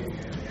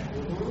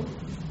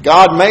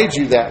 God made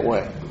you that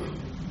way.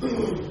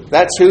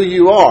 That's who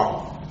you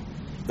are.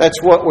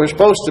 That's what we're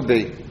supposed to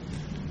be.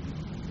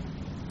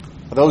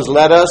 Those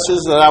let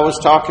us's that I was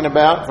talking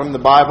about from the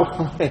Bible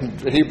in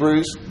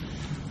Hebrews,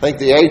 I think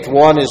the 8th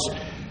one is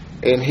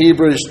in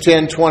Hebrews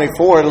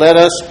 10:24. Let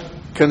us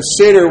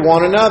consider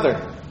one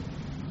another.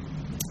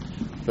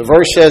 The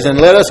verse says, and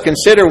let us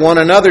consider one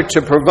another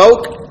to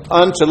provoke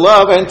unto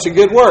love and to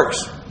good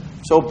works.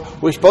 So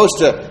we're supposed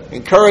to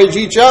encourage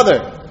each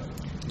other,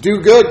 do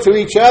good to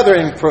each other,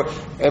 and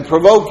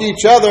provoke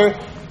each other,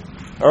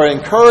 or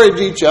encourage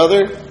each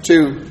other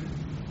to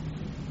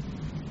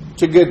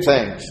good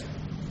things.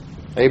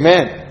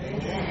 Amen.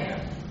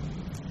 Amen.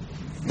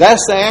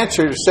 That's the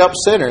answer to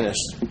self-centeredness.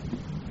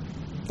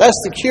 That's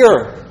the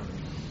cure.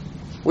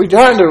 We're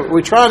trying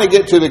to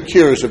get to the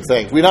cures of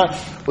things.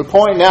 We're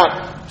pointing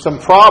out some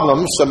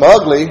problems, some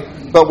ugly,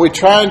 but we're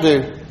trying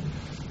to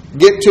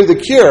get to the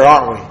cure,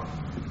 aren't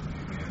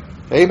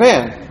we?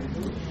 Amen.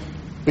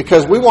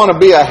 Because we want to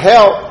be a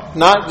help,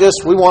 not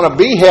just we want to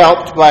be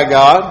helped by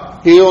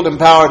God, healed,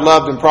 empowered,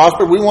 loved, and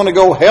prospered. We want to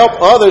go help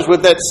others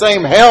with that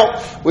same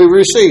help we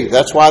receive.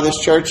 That's why this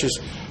church has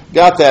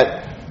got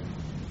that.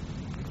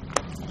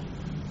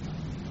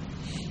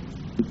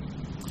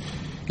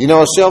 You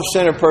know, a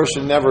self-centered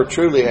person never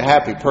truly a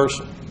happy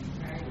person.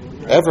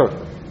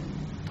 Ever.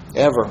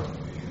 Ever.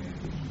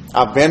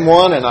 I've been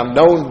one and I've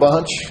known a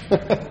bunch.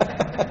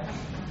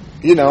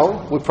 You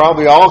know, we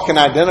probably all can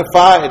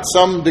identify at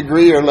some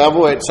degree or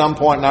level at some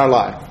point in our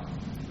life.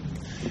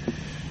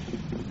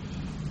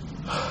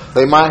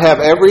 They might have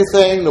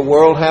everything the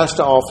world has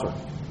to offer,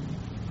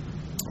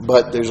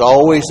 but there's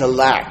always a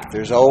lack.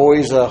 There's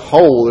always a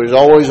hole. There's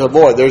always a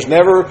void. There's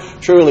never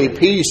truly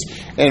peace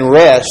and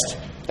rest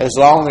as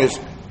long as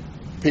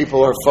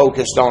people are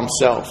focused on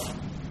self.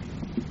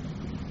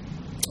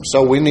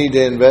 So we need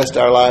to invest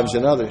our lives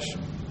in others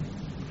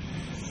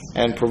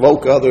and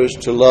provoke others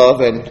to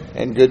love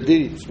and good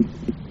deeds.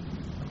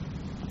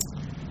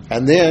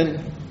 And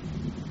then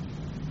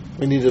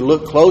we need to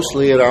look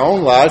closely at our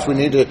own lives. We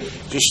need to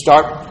just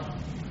start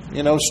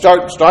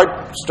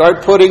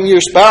putting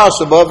your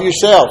spouse above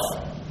yourself.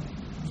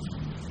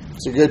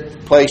 It's a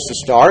good place to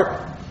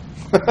start.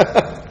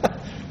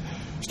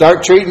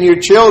 Start treating your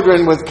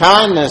children with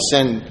kindness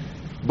and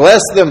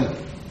bless them.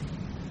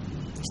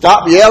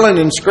 Stop yelling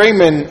and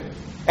screaming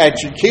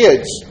at your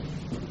kids.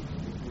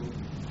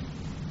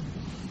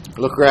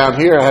 Look around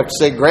here, I have to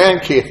say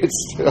grandkids.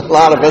 A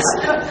lot of us.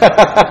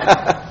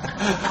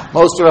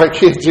 Most of our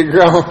kids are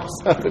grown.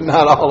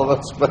 Not all of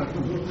us, but.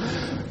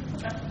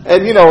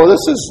 And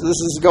this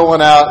is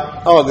going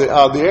out on the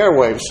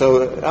airwaves.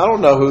 So I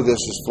don't know who this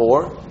is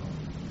for,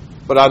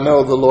 but I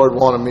know the Lord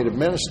wanted me to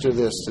minister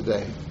this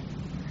today.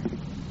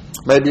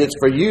 Maybe it's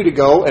for you to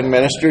go and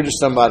minister to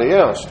somebody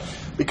else,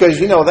 because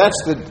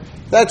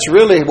that's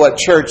really what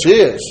church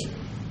is.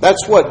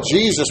 That's what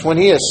Jesus, when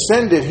He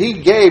ascended, He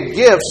gave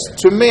gifts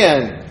to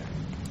men.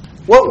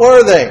 What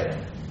were they?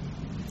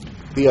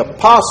 The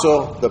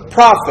apostle, the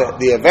prophet,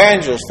 the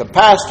evangelist, the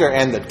pastor,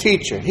 and the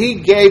teacher. He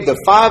gave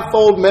the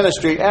fivefold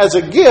ministry as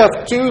a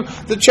gift to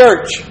the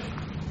church,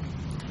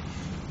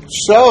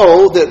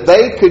 so that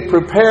they could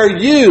prepare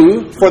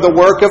you for the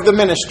work of the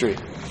ministry.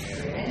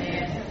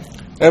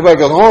 Everybody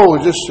goes,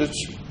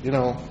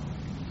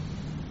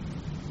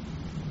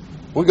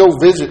 we go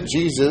visit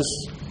Jesus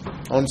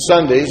on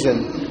Sundays,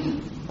 and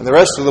the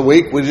rest of the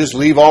week we just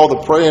leave all the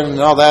praying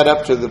and all that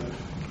up to the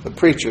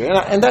preacher.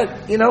 And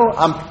that,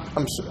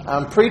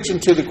 I'm preaching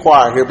to the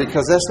choir here,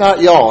 because that's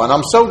not y'all. And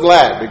I'm so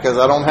glad, because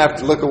I don't have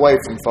to look away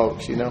from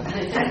folks,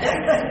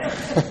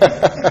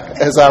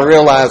 As I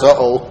realize,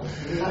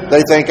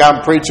 they think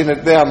I'm preaching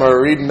at them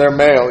or reading their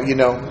mail,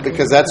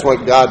 because that's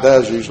what God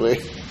does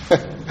usually.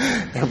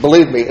 And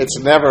believe me, it's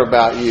never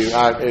about you.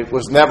 It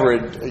was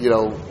never,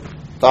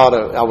 thought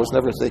of. I was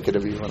never thinking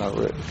of you when I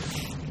would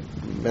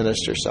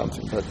minister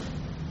something. But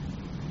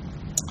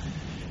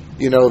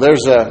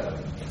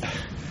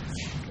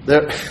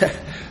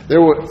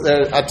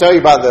I tell you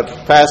about the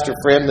pastor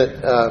friend that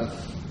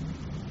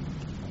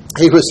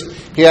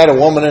he had a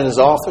woman in his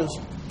office,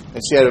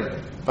 and she had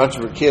a bunch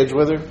of her kids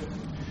with her,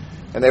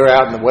 and they were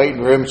out in the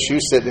waiting room, and she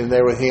was sitting in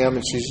there with him,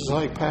 and she's just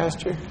like,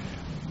 Pastor,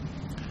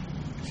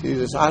 she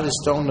says, I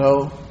just don't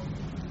know.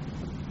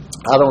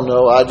 I don't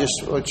know. I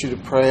just want you to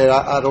pray.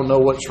 I don't know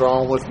what's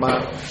wrong with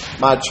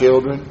my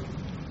children.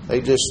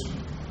 They just,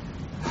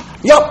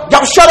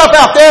 y'all shut up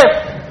out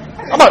there.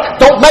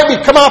 Don't make me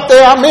come out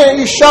there. I'm in.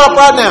 You shut up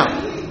right now.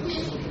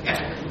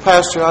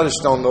 Pastor, I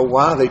just don't know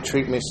why they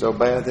treat me so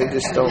bad. They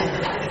just don't.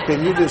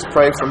 Can you just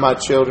pray for my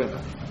children?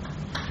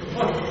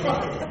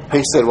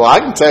 He said, well, I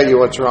can tell you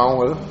what's wrong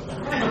with them.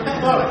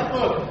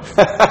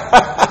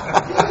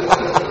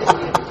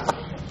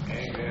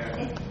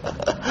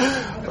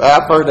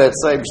 I've heard that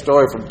same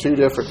story from two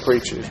different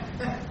preachers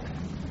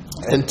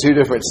in two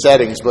different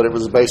settings, but it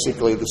was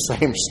basically the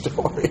same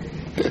story.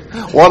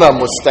 One of them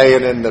was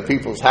staying in the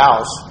people's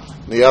house.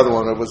 The other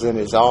one was in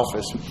his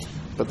office.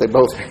 But they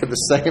both had the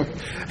same.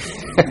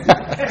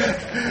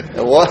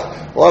 And one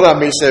of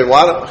them, he said,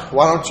 why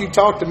don't you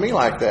talk to me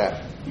like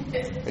that?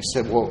 He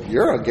said, well,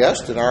 you're a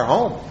guest in our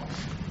home.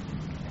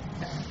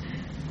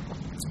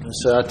 I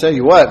said, I tell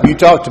you what, if you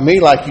talk to me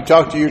like you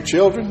talk to your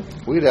children,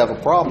 we'd have a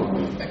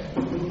problem.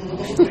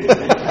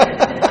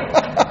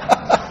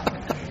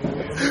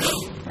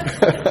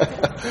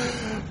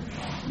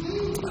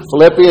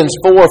 Philippians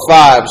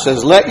 4:5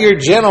 says, let your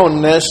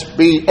gentleness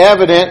be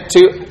evident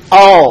to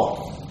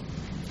all.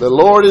 The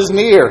Lord is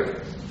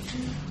near.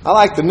 I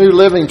like the New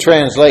Living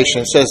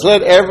Translation. It says,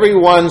 let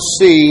everyone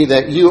see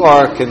that you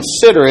are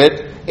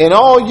considerate in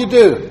all you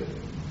do.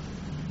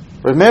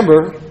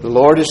 Remember, the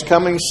Lord is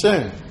coming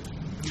soon.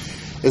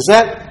 Is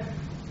that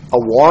a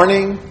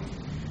warning?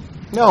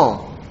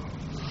 No.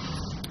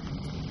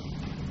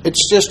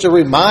 It's just a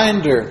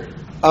reminder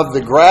of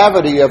the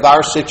gravity of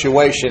our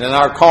situation and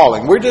our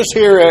calling. We're just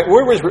here.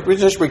 We're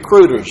just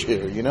recruiters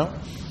here,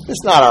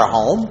 It's not our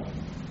home.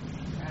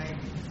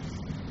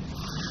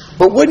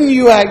 But wouldn't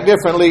you act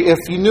differently if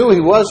you knew He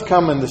was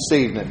coming this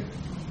evening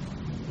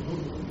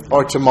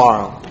or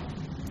tomorrow?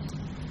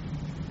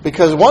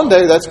 Because one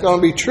day that's going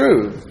to be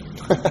true.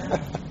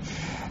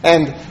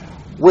 And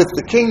with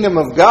the kingdom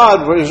of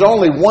God, there's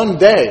only one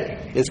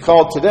day. It's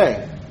called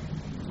today.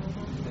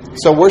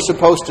 So we're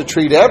supposed to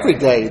treat every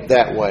day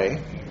that way.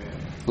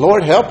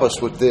 Lord, help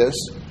us with this.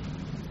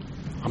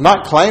 I'm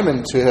not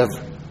claiming to have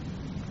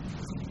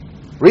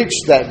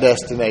reached that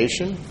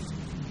destination,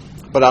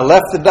 but I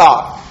left the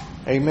dock.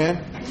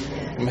 Amen.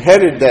 I'm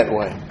headed that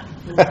way.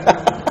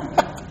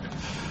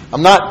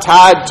 I'm not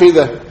tied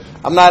to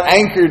I'm not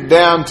anchored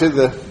down to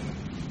the.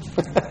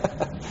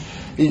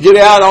 You get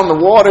out on the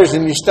waters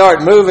and you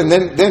start moving,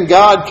 then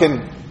God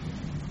can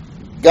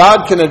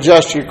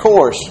adjust your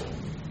course.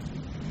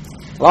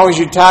 As long as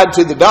you're tied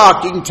to the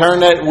dock, you can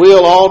turn that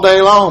wheel all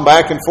day long,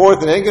 back and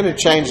forth, and it ain't going to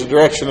change the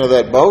direction of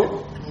that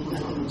boat.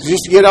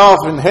 Just get off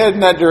and head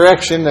in that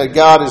direction that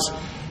God is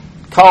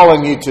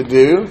calling you to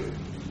do.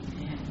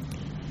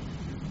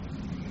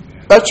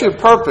 That's your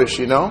purpose,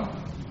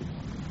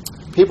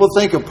 People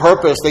think of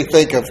purpose, they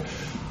think of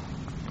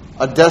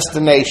a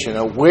destination,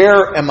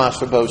 where am I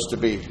supposed to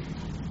be?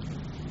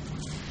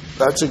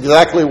 That's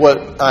exactly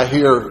what I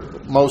hear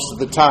most of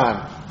the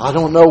time. I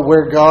don't know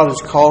where God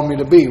has called me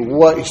to be,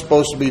 what He's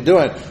supposed to be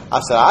doing. I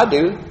said, I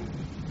do.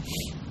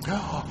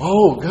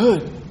 Oh,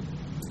 good.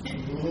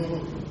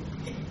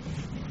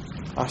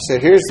 I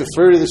said, here's the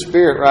fruit of the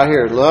Spirit right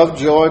here. Love,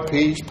 joy,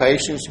 peace,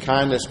 patience,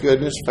 kindness,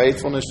 goodness,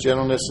 faithfulness,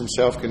 gentleness, and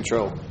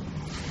self-control.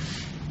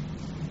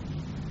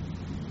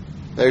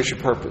 There's your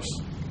purpose.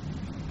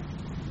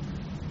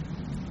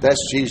 That's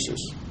Jesus.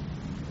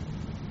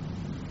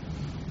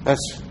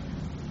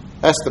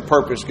 That's the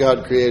purpose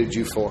God created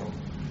you for.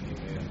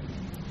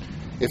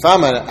 If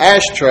I'm an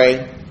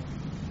ashtray,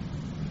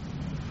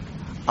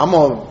 I'm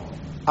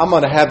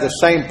going to have the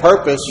same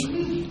purpose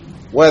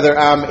whether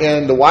I'm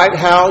in the White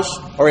House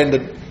or in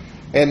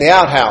the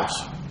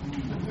outhouse.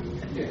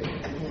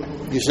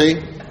 You see?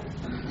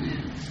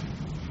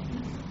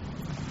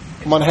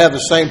 I'm going to have the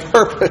same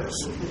purpose.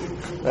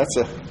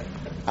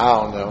 I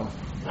don't know.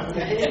 I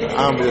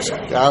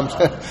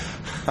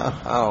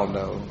don't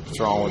know what's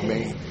wrong with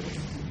me.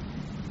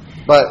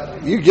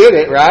 But you get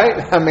it,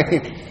 right? I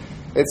mean,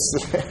 it's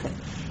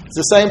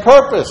the same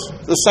purpose.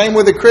 The same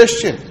with a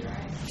Christian.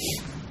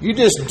 You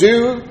just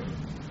do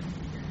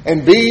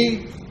and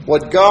be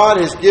what God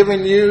has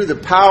given you the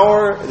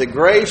power, the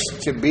grace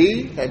to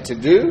be and to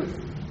do.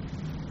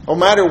 No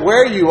matter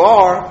where you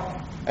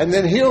are, and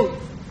then He'll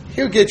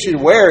get you to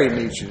where He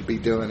needs you to be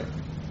doing it.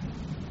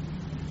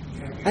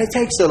 It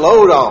takes the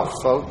load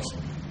off, folks.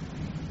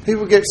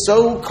 People get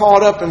so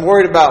caught up and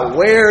worried about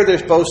where they're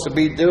supposed to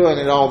be doing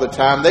it all the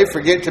time, they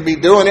forget to be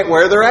doing it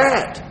where they're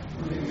at.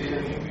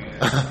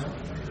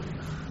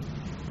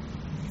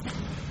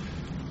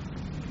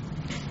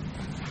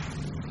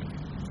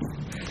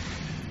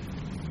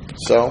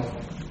 So,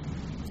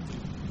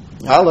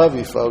 I love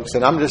you folks,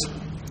 and I'm just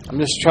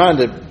trying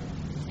to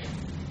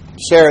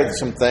share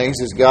some things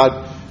as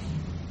God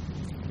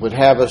would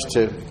have us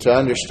to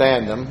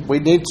understand them. We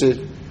need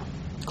to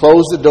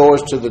close the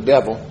doors to the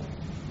devil.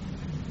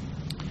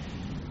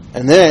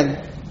 And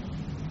then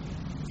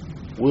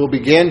we'll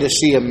begin to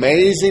see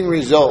amazing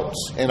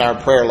results in our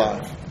prayer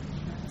life.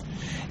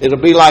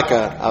 It'll be like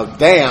a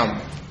dam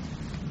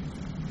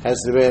has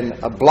been,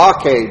 a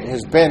blockade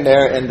has been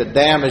there, and the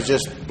dam is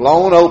just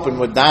blown open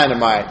with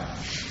dynamite.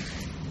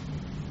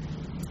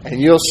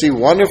 And you'll see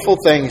wonderful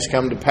things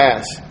come to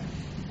pass.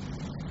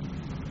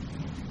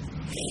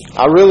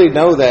 I really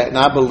know that, and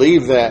I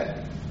believe that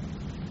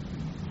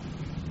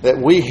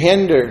we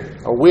hinder,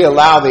 or we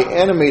allow the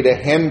enemy to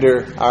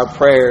hinder our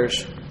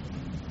prayers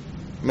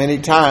many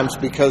times,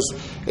 because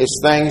it's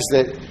things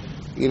that,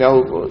 you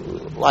know,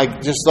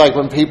 just like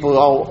when people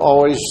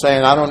always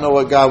saying, I don't know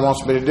what God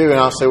wants me to do. And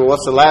I'll say, well,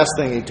 what's the last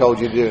thing He told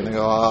you to do? And they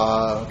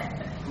go,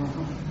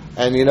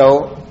 And, you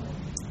know,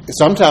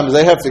 sometimes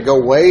they have to go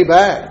way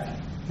back.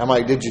 I'm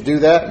like, did you do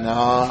that?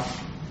 No.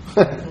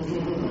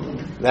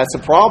 That's a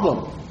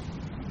problem.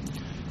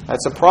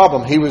 That's a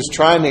problem. He was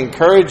trying to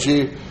encourage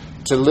you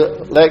to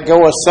let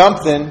go of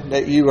something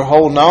that you were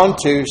holding on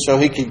to so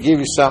He could give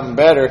you something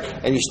better,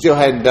 and you still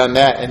hadn't done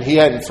that, and He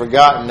hadn't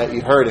forgotten that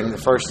you heard Him the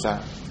first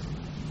time.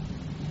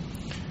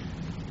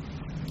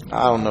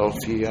 I don't know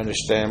if you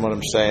understand what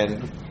I'm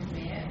saying.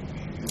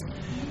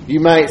 You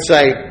might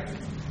say,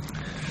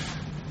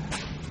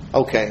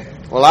 okay,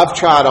 well, I've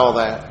tried all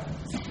that,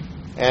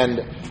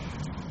 and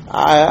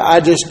I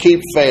just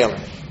keep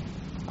failing.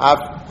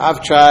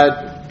 I've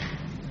tried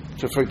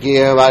to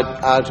forgive.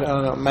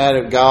 I'm mad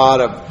at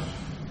God.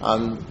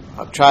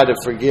 I've tried to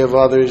forgive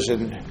others,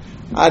 and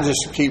I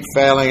just keep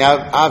failing.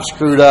 I've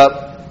screwed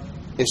up.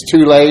 It's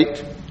too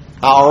late.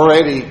 I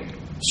already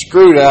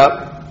screwed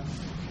up.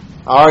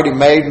 I already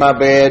made my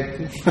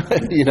bed.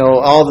 You know,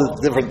 all the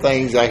different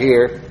things I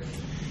hear.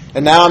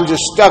 And now I'm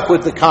just stuck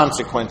with the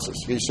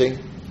consequences, you see.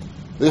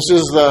 This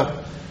is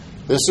a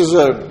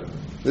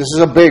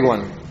big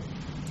one.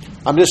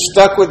 I'm just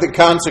stuck with the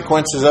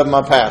consequences of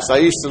my past. I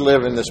used to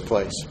live in this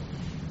place.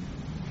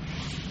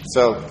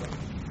 So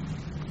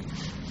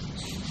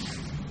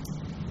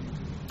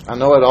I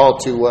know it all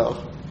too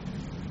well.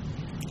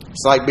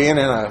 It's like being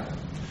in a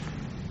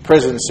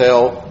prison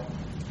cell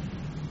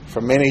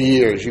for many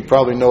years. You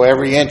probably know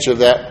every inch of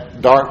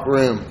that dark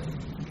room.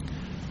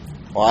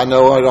 Well, I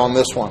know it on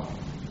this one.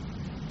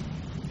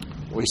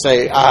 We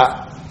say,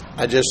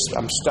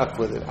 I'm stuck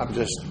with it.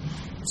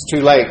 It's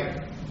too late.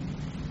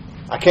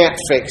 I can't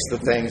fix the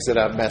things that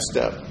I've messed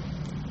up.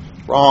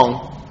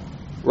 Wrong.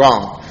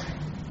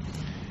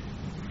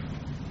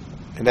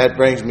 And that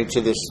brings me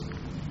to this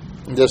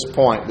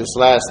point, this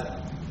last.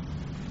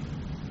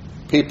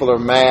 People are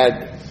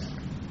mad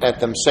at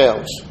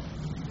themselves.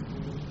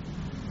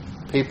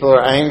 People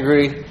are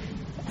angry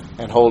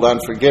and hold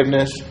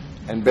unforgiveness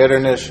and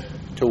bitterness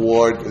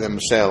toward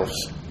themselves.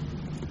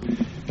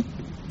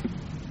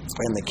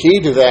 And the key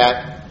to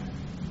that,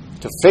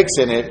 to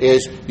fixing it,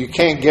 is you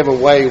can't give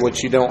away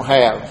what you don't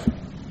have.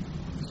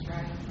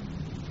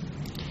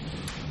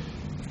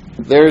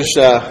 There's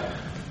a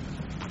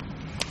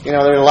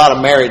lot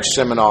of marriage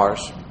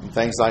seminars and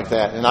things like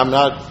that. And I'm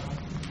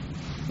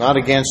not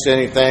against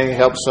anything.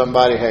 Help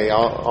somebody, hey,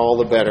 all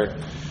the better.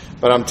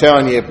 But I'm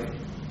telling you,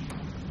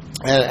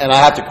 and I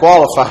have to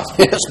qualify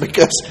this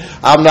because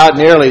I'm not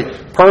nearly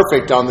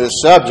perfect on this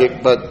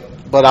subject,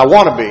 but I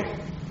want to be.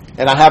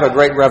 And I have a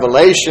great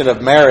revelation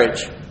of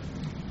marriage.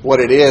 what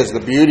it is, the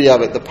beauty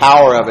of it, the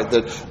power of it,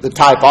 the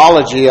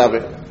typology of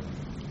it.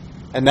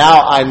 And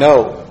now I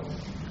know.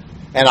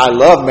 And I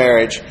love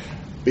marriage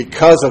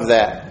because of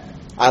that.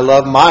 I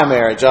love my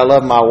marriage. I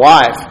love my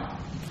wife.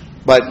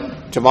 But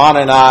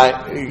Tamana and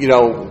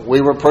I,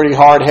 we were pretty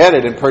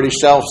hard-headed and pretty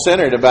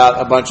self-centered about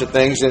a bunch of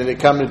things, and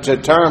coming to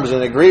terms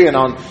and agreeing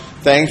on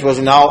things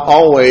wasn't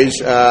always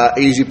an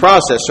easy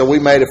process. So we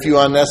made a few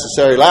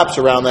unnecessary laps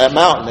around that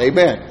mountain.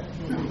 Amen.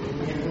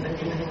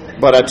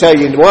 But I tell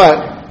you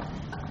what,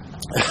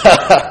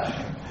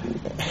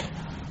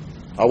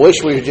 I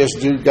wish we could just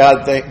do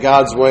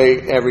God's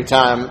way every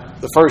time,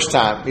 the first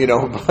time,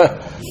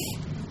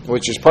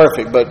 which is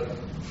perfect. But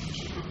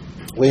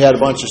we had a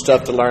bunch of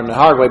stuff to learn the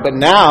hard way. But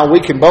now we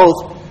can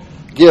both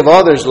give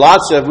others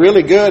lots of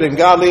really good and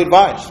godly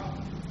advice.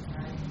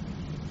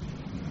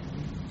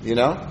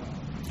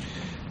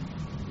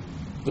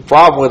 The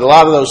problem with a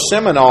lot of those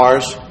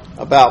seminars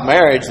about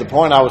marriage, the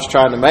point I was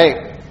trying to make,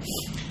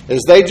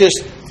 is they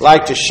just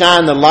like to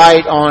shine the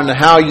light on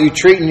how you're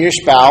treating your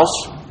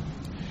spouse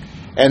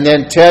and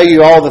then tell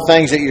you all the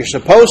things that you're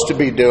supposed to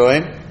be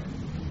doing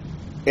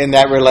in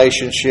that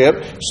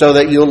relationship so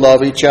that you'll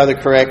love each other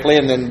correctly,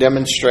 and then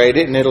demonstrate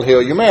it, and it'll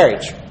heal your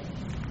marriage.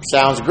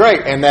 Sounds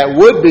great. And that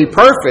would be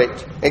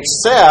perfect,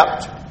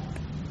 except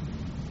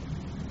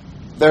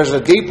there's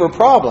a deeper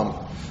problem.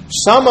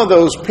 Some of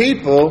those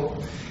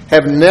people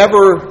have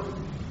never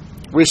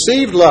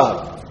received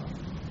love.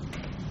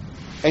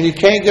 And you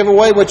can't give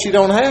away what you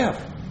don't have.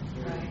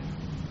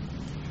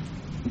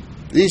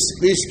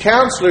 These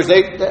counselors,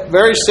 they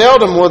very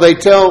seldom will they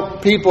tell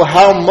people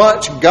how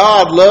much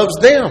God loves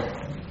them.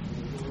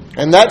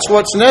 And that's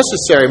what's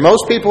necessary.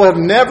 Most people have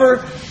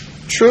never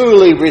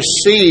truly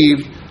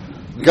received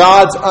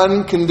God's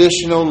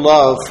unconditional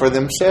love for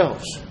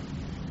themselves.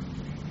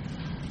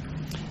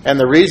 And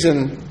the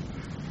reason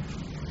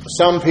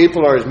some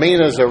people are as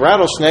mean as a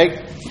rattlesnake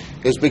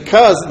is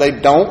because they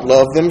don't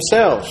love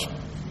themselves.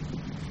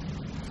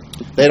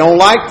 They don't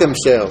like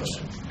themselves.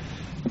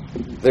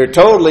 They're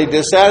totally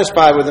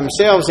dissatisfied with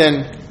themselves,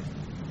 and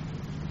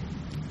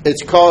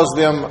it's caused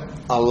them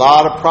a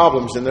lot of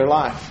problems in their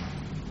life.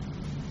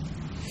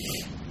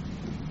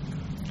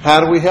 How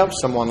do we help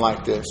someone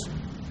like this?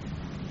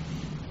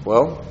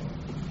 Well,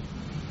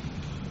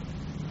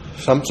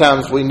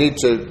 sometimes we need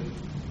to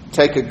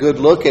take a good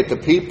look at the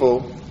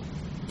people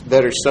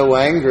that are so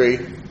angry,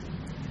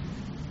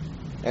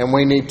 and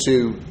we need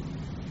to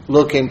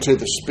look into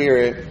the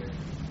Spirit.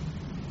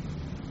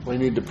 We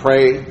need to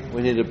pray.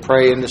 We need to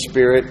pray in the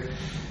Spirit,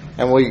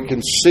 and we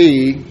can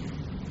see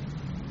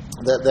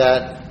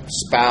that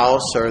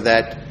spouse or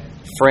that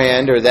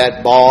friend or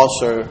that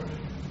boss or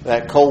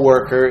that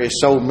coworker is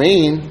so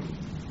mean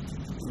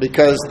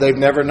because they've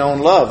never known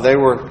love. They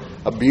were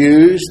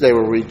abused. They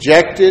were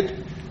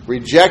rejected.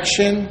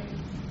 Rejection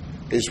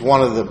is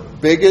one of the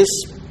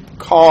biggest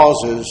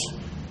causes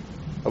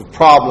of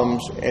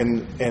problems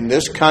in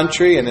this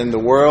country and in the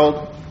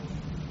world,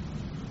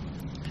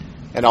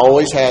 and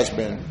always has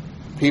been.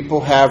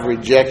 People have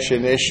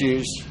rejection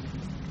issues,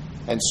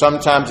 and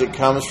sometimes it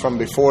comes from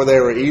before they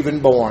were even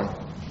born.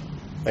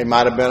 They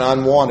might have been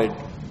unwanted.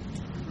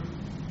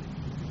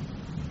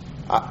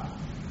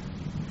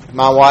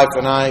 My wife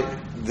and I,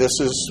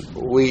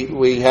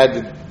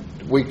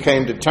 we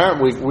came to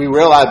terms. We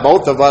realized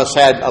both of us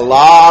had a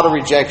lot of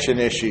rejection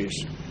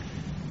issues.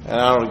 And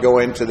I don't go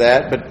into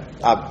that, but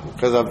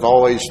because I've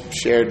always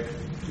shared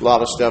a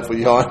lot of stuff with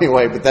y'all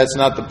anyway, but that's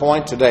not the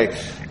point today.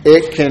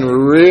 It can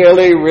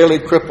really, really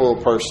cripple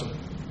a person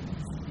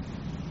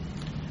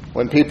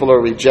when people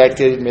are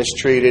rejected,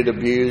 mistreated,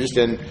 abused,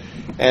 and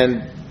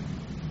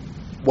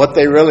what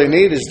they really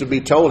need is to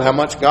be told how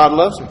much God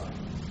loves them.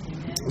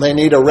 They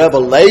need a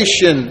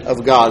revelation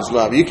of God's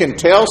love. You can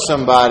tell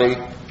somebody,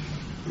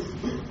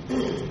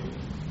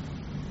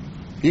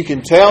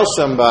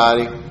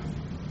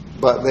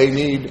 but they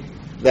need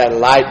that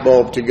light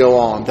bulb to go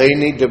on. They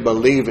need to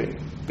believe it,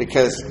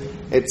 because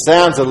it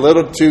sounds a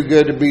little too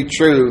good to be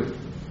true.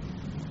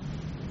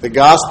 The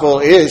gospel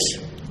is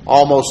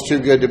almost too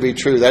good to be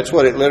true. That's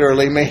what it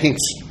literally means.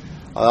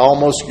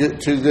 Almost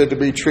too good to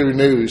be true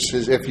news,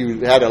 as if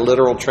you had a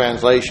literal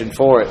translation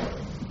for it.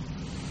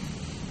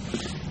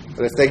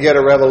 But if they get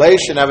a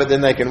revelation of it,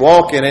 then they can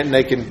walk in it and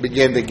they can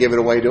begin to give it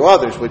away to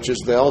others, which is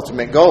the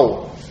ultimate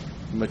goal.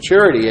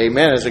 Maturity,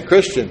 amen, as a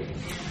Christian.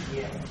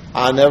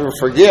 I'll never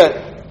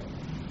forget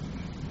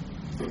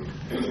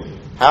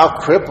how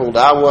crippled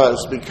I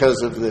was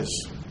because of this.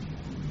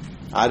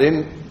 I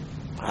didn't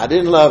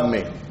love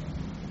me.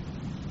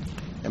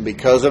 And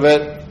because of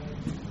it,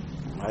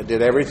 I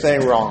did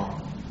everything wrong.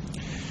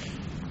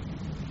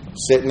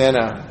 Sitting in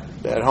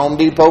that Home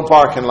Depot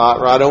parking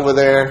lot right over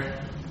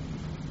there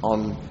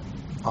on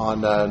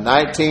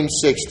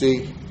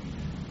 1960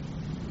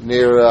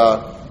 near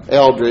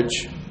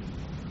Eldridge,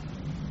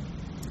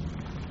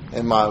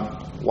 in my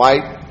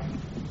white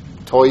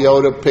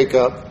Toyota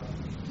pickup.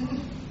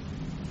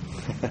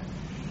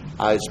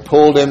 I was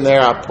pulled in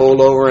there. I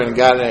pulled over and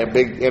got in a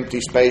big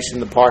empty space in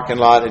the parking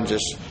lot and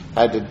just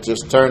had to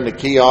turn the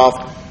key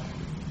off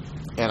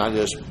And I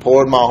just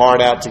poured my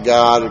heart out to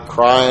God, and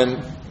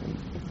crying,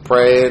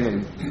 praying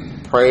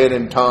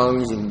in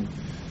tongues, and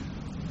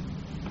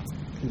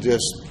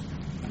just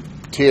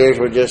tears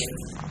were just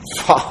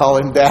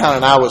falling down,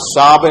 and I was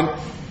sobbing.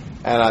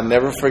 And I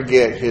never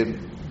forget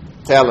him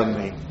telling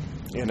me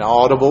in an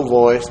audible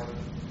voice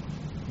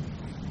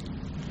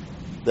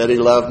that he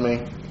loved me,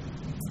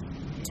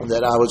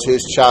 that I was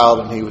his child,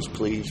 and he was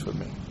pleased with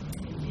me.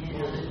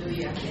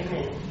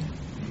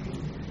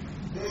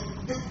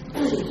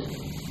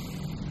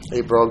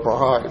 He broke my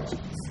heart.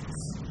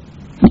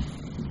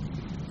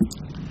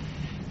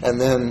 And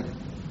then,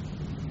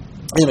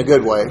 in a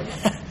good way.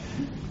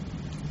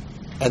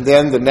 And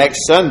then the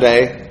next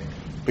Sunday,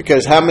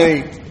 because how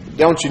many,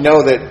 don't you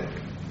know that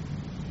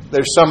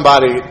there's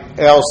somebody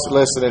else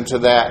listening to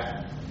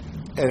that,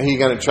 and he's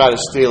going to try to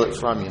steal it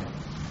from you?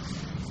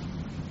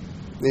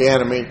 The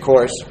enemy, of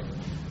course.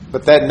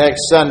 But that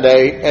next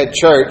Sunday at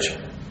church,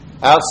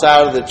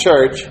 outside of the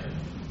church,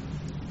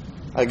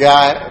 a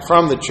guy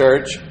from the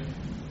church,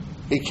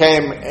 he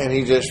came and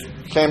he just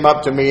came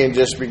up to me and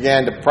just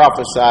began to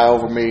prophesy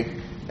over me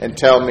and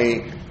tell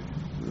me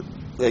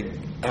that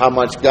how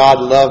much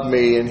God loved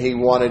me, and he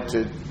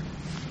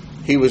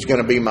was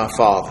going to be my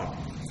father.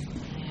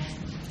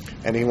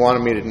 And he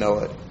wanted me to know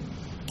it,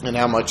 and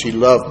how much he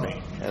loved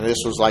me. And this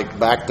was like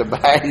back to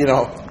back, you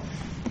know.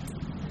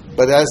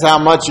 But that's how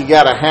much you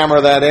got to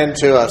hammer that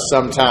into us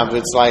sometimes.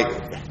 It's like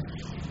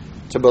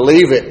to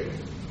believe it.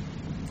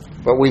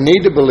 But we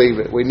need to believe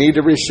it. We need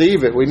to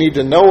receive it. We need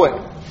to know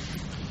it.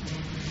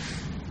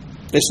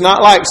 It's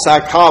not like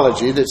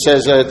psychology that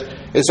says that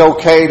it's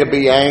okay to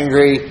be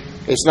angry.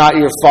 It's not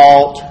your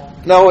fault.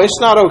 No, it's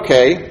not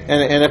okay.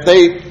 And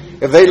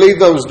if they leave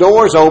those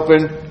doors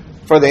open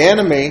for the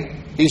enemy,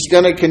 he's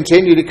going to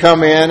continue to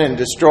come in and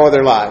destroy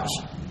their lives.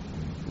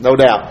 No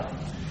doubt.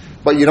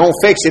 But you don't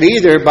fix it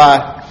either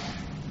by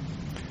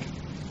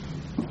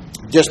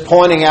just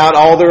pointing out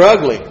all they're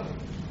ugly.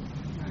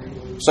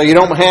 So you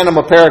don't hand them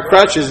a pair of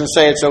crutches and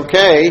say it's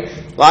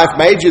okay. Life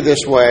made you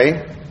this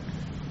way.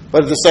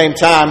 But at the same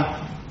time,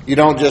 you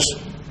don't just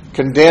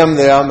condemn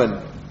them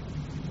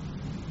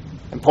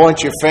and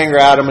point your finger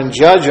at them and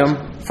judge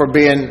them for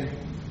being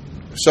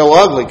so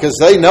ugly, because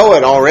they know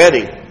it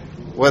already,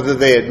 whether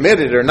they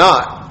admit it or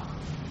not.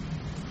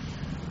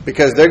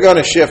 Because they're going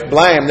to shift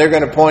blame, they're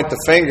going to point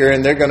the finger,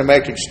 and they're going to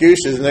make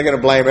excuses, and they're going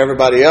to blame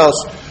everybody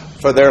else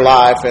for their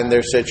life and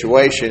their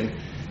situation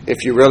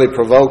if you really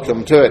provoke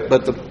them to it.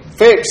 But the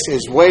fix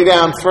is way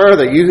down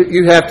further.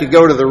 You have to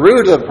go to the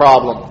root of the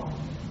problem.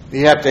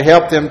 You have to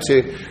help them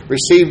to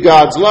receive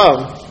God's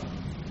love.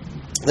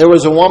 There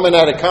was a woman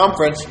at a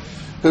conference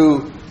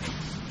who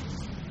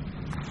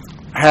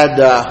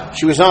had,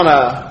 she was on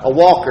a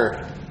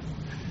walker.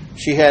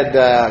 She had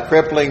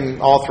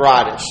crippling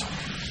arthritis,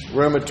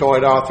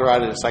 rheumatoid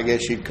arthritis, I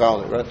guess you'd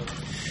call it, right?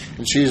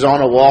 And she's on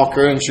a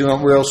walker, and she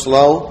went real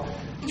slow.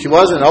 She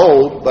wasn't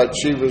old, but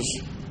she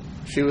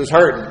was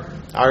hurting.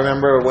 I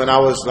remember when I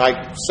was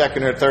like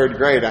second or third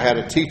grade, I had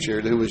a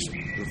teacher who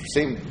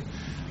seemed.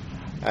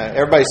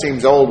 Everybody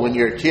seems old when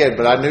you're a kid,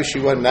 but I knew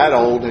she wasn't that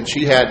old, and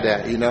she had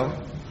that, you know.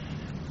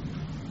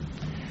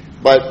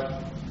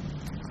 But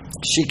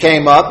she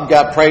came up and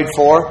got prayed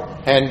for,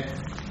 and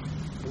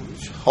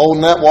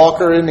holding that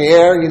walker in the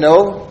air, you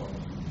know,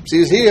 she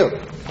was healed.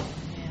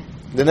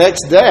 The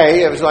next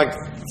day, it was like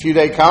a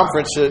few-day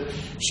conference,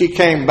 she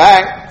came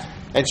back,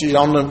 and she's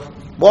on the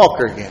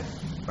walker again,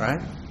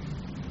 right?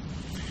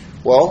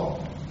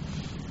 Well,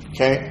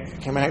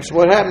 came back and said,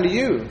 what happened to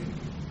you?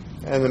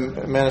 And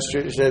the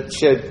minister said,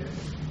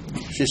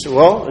 she said,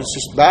 well, it's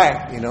just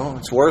back, you know.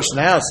 It's worse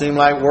now. It seemed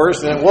like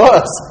worse than it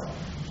was.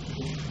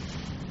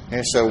 And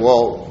he said,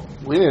 well,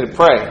 we need to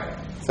pray.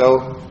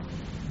 So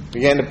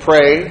began to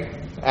pray,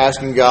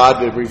 asking God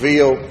to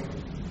reveal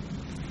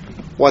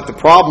what the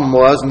problem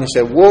was. And he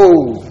said,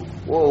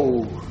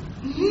 whoa,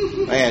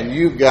 man,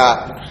 you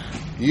got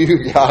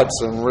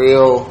some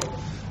real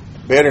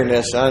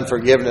bitterness,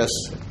 unforgiveness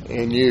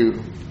in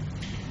you.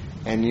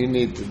 And you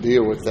need to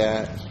deal with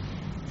that.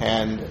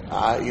 And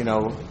I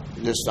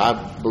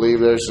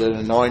believe there's an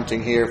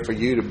anointing here for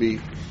you to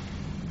be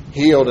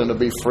healed and to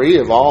be free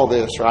of all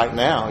this right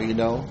now, you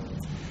know.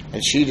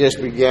 And she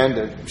just began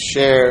to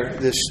share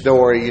this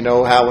story, you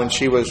know, how when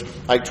she was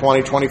like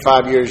 20,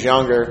 25 years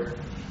younger,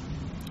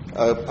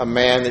 a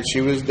man that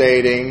she was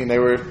dating, and they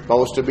were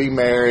supposed to be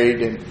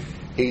married, and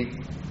he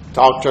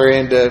talked her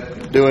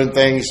into doing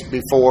things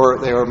before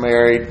they were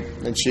married,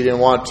 and she didn't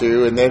want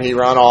to, and then he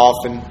ran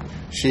off, and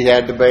she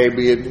had the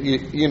baby,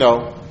 and you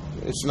know,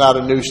 it's not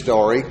a new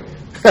story.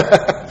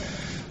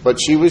 But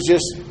she was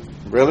just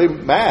really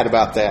mad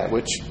about that,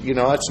 which, you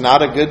know, it's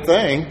not a good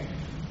thing.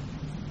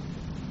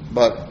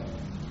 But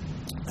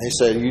he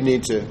said,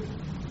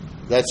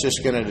 that's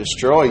just going to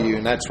destroy you,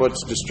 and that's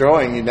what's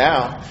destroying you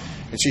now.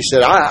 And she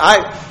said,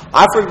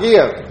 I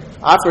forgive.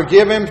 I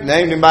forgive him,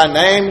 named him by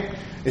name.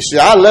 And she said,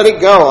 I let it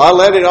go. I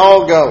let it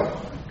all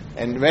go.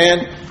 And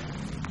man,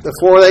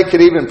 before they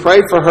could even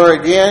pray for her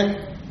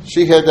again,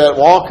 she had that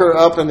walker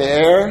up in the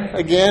air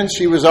again.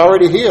 She was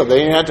already healed. They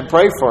didn't have to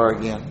pray for her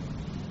again.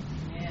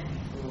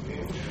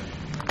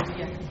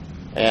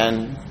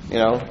 And,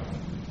 no,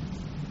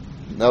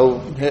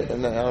 I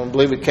don't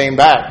believe it came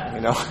back,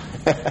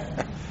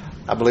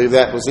 I believe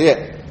that was it.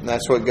 And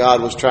that's what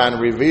God was trying to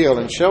reveal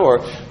and show her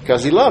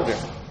because He loved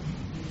her.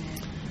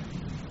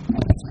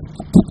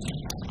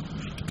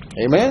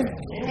 Amen?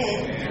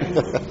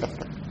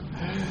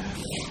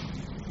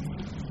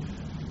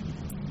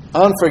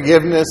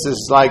 Unforgiveness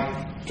is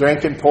like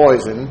drinking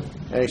poison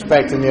and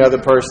expecting the other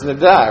person to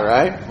die,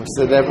 right? We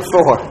said that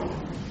before.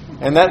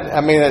 And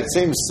that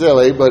seems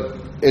silly, but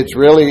it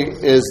really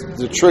is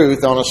the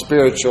truth on a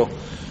spiritual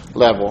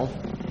level.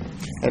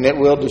 And it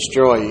will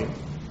destroy you.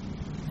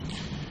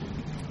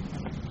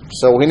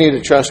 So we need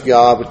to trust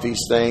God with these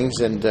things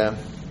and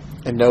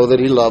know that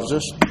He loves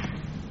us.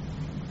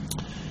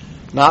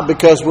 Not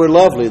because we're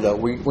lovely, though.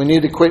 We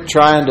need to quit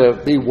trying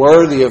to be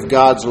worthy of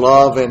God's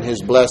love and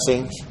His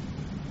blessings,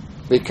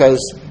 because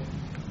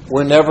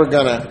we're never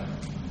going to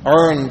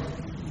earn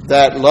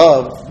that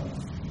love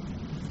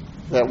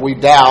that we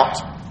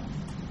doubt.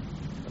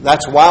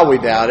 That's why we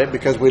doubt it,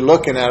 because we're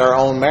looking at our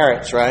own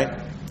merits,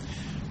 right?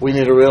 We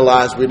need to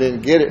realize we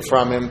didn't get it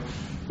from Him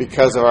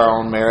because of our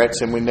own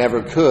merits, and we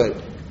never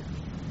could.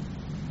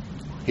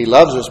 He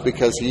loves us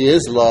because He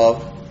is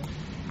love.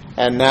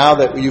 And now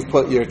that you've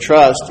put your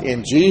trust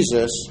in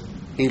Jesus,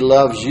 He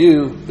loves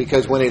you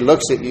because when He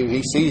looks at you,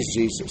 He sees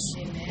Jesus.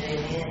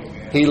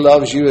 Amen. He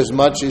loves you as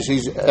much as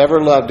He's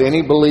ever loved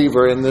any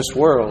believer in this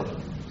world.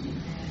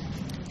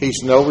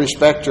 He's no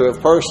respecter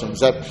of persons.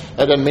 That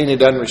doesn't mean He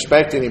doesn't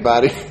respect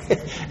anybody.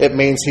 It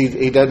means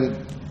He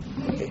doesn't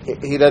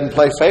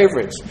play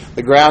favorites.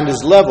 The ground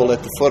is level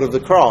at the foot of the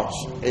cross.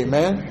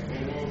 Amen?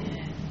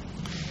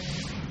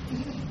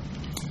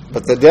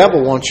 But the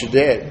devil wants you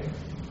dead.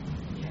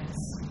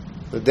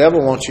 The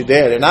devil wants you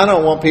dead. And I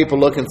don't want people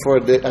looking for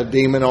a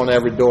demon on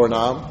every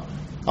doorknob.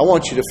 I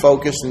want you to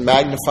focus and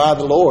magnify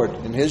the Lord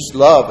and His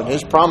love and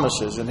His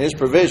promises and His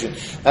provision.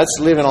 That's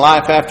living a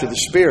life after the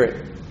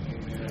Spirit.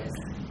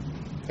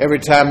 Every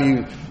time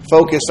you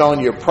focus on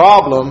your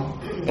problem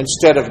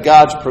instead of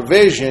God's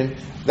provision,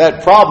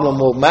 that problem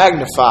will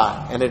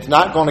magnify. And it's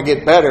not going to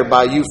get better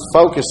by you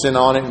focusing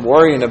on it and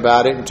worrying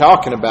about it and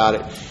talking about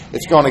it.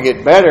 It's going to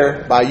get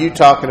better by you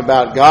talking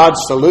about God's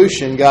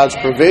solution, God's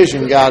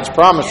provision, God's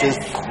promises.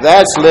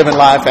 That's living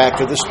life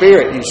after the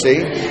Spirit, you see.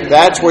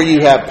 That's where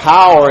you have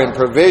power and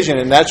provision,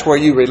 and that's where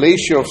you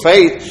release your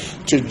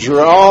faith to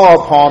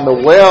draw upon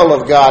the well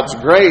of God's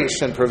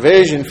grace and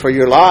provision for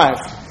your life.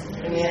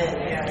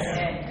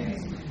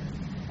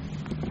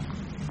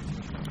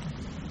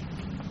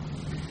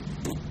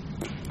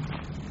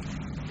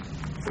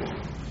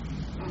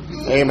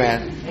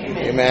 Amen.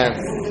 Amen.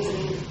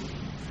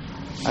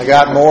 I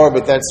got more,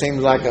 but that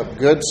seems like a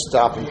good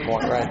stopping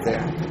point right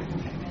there.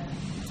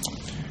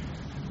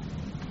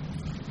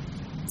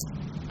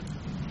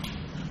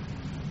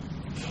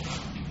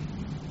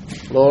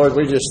 Lord,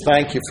 we just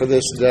thank You for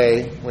this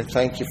day. We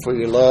thank You for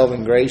Your love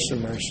and grace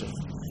and mercy.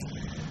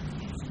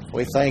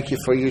 We thank You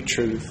for Your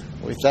truth.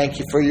 We thank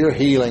You for Your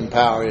healing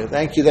power. We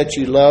thank You that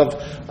You love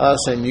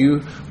us and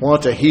You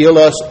want to heal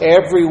us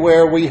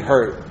everywhere we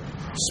hurt,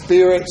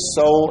 spirit,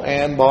 soul,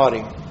 and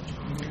body.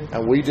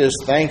 And we just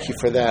thank You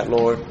for that,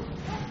 Lord.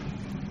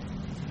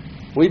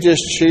 We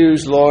just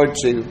choose, Lord,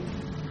 to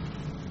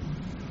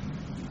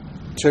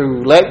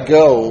let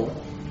go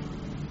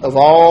of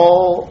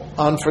all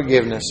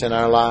unforgiveness in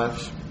our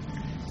lives.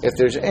 If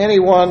there's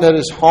anyone that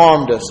has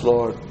harmed us,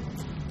 Lord,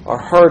 or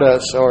hurt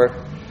us, or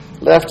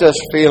left us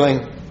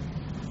feeling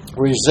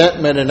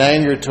resentment and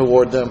anger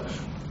toward them,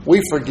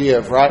 we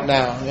forgive right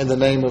now in the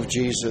name of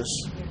Jesus.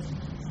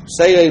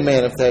 Say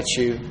amen if that's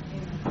you.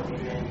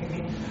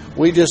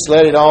 We just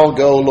let it all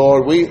go,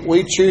 Lord.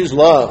 We choose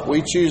love.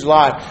 We choose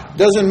life.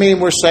 Doesn't mean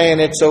we're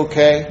saying it's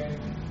okay.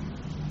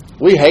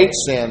 We hate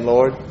sin,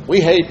 Lord.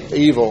 We hate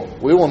evil.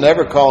 We will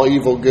never call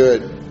evil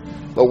good.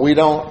 But we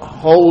don't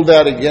hold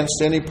that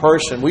against any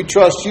person. We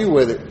trust You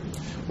with it.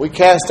 We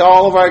cast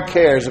all of our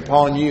cares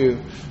upon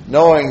You,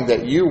 knowing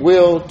that You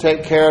will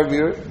take care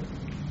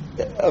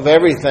of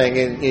everything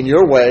in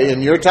Your way,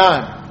 in Your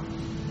time.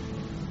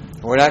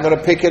 We're not going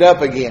to pick it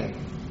up again.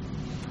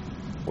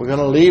 We're going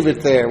to leave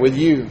it there with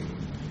You.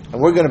 And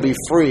we're going to be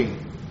free.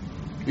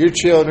 Your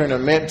children are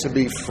meant to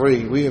be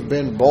free. We have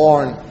been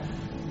born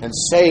and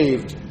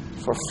saved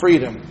for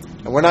freedom.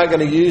 And we're not going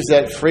to use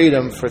that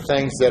freedom for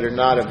things that are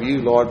not of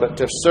You, Lord, but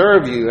to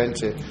serve You and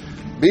to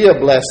be a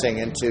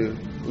blessing and to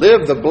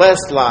live the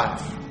blessed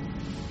life.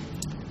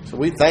 So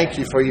we thank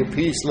You for Your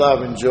peace,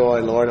 love, and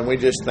joy, Lord. And we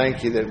just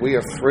thank You that we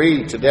are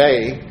free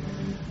today.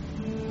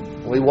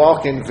 We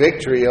walk in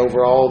victory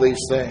over all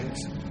these things.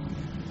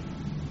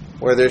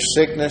 Where there's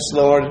sickness,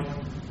 Lord,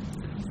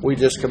 we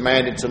just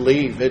command it to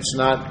leave. It's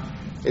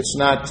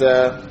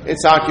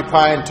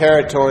occupying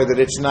territory that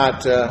it's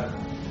not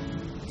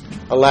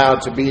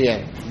allowed to be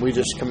in. We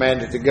just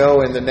command it to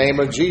go in the name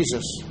of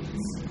Jesus.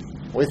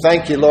 We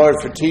thank You, Lord,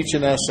 for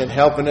teaching us and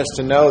helping us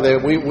to know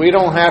that we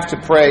don't have to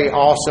pray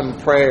awesome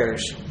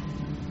prayers.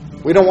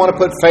 We don't want to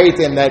put faith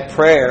in that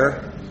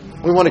prayer.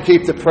 We want to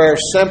keep the prayer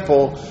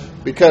simple,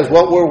 Because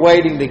what we're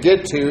waiting to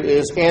get to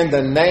is in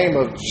the name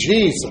of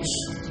Jesus.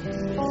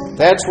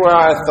 That's where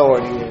our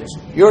authority is.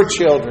 Your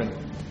children.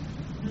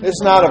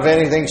 It's not of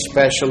anything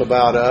special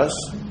about us,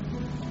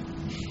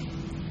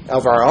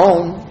 of our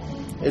own.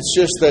 It's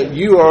just that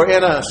you are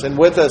in us and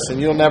with us, and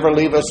you'll never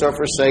leave us or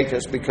forsake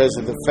us because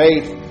of the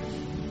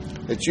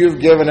faith that you've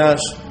given us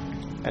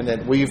and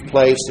that we've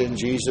placed in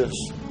Jesus.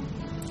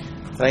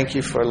 Thank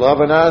you for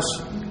loving us,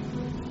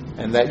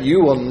 and that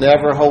you will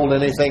never hold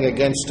anything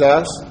against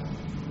us,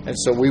 and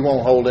so we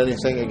won't hold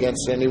anything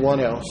against anyone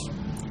else.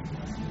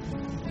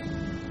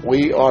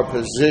 We are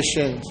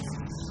positioned.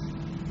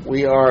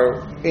 We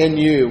are in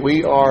you.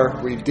 We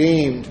are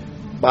redeemed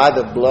by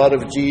the blood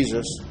of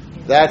Jesus.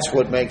 That's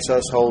what makes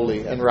us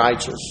holy and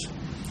righteous.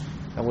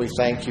 And we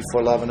thank you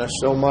for loving us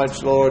so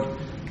much, Lord.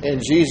 In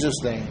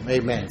Jesus' name,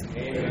 amen.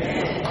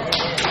 Amen.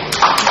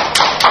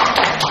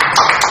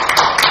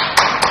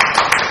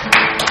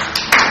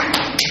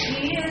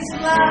 He is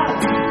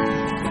love.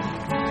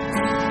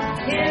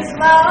 His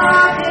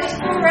love is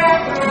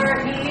forever.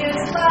 He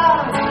is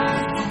love.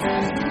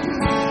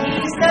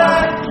 He's the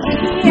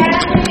key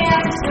and the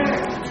answer.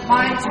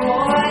 My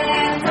joy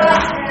and the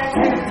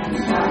treasure.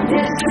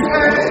 This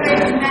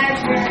perfect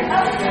measure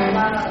of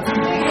love.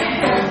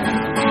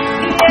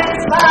 He is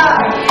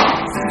love.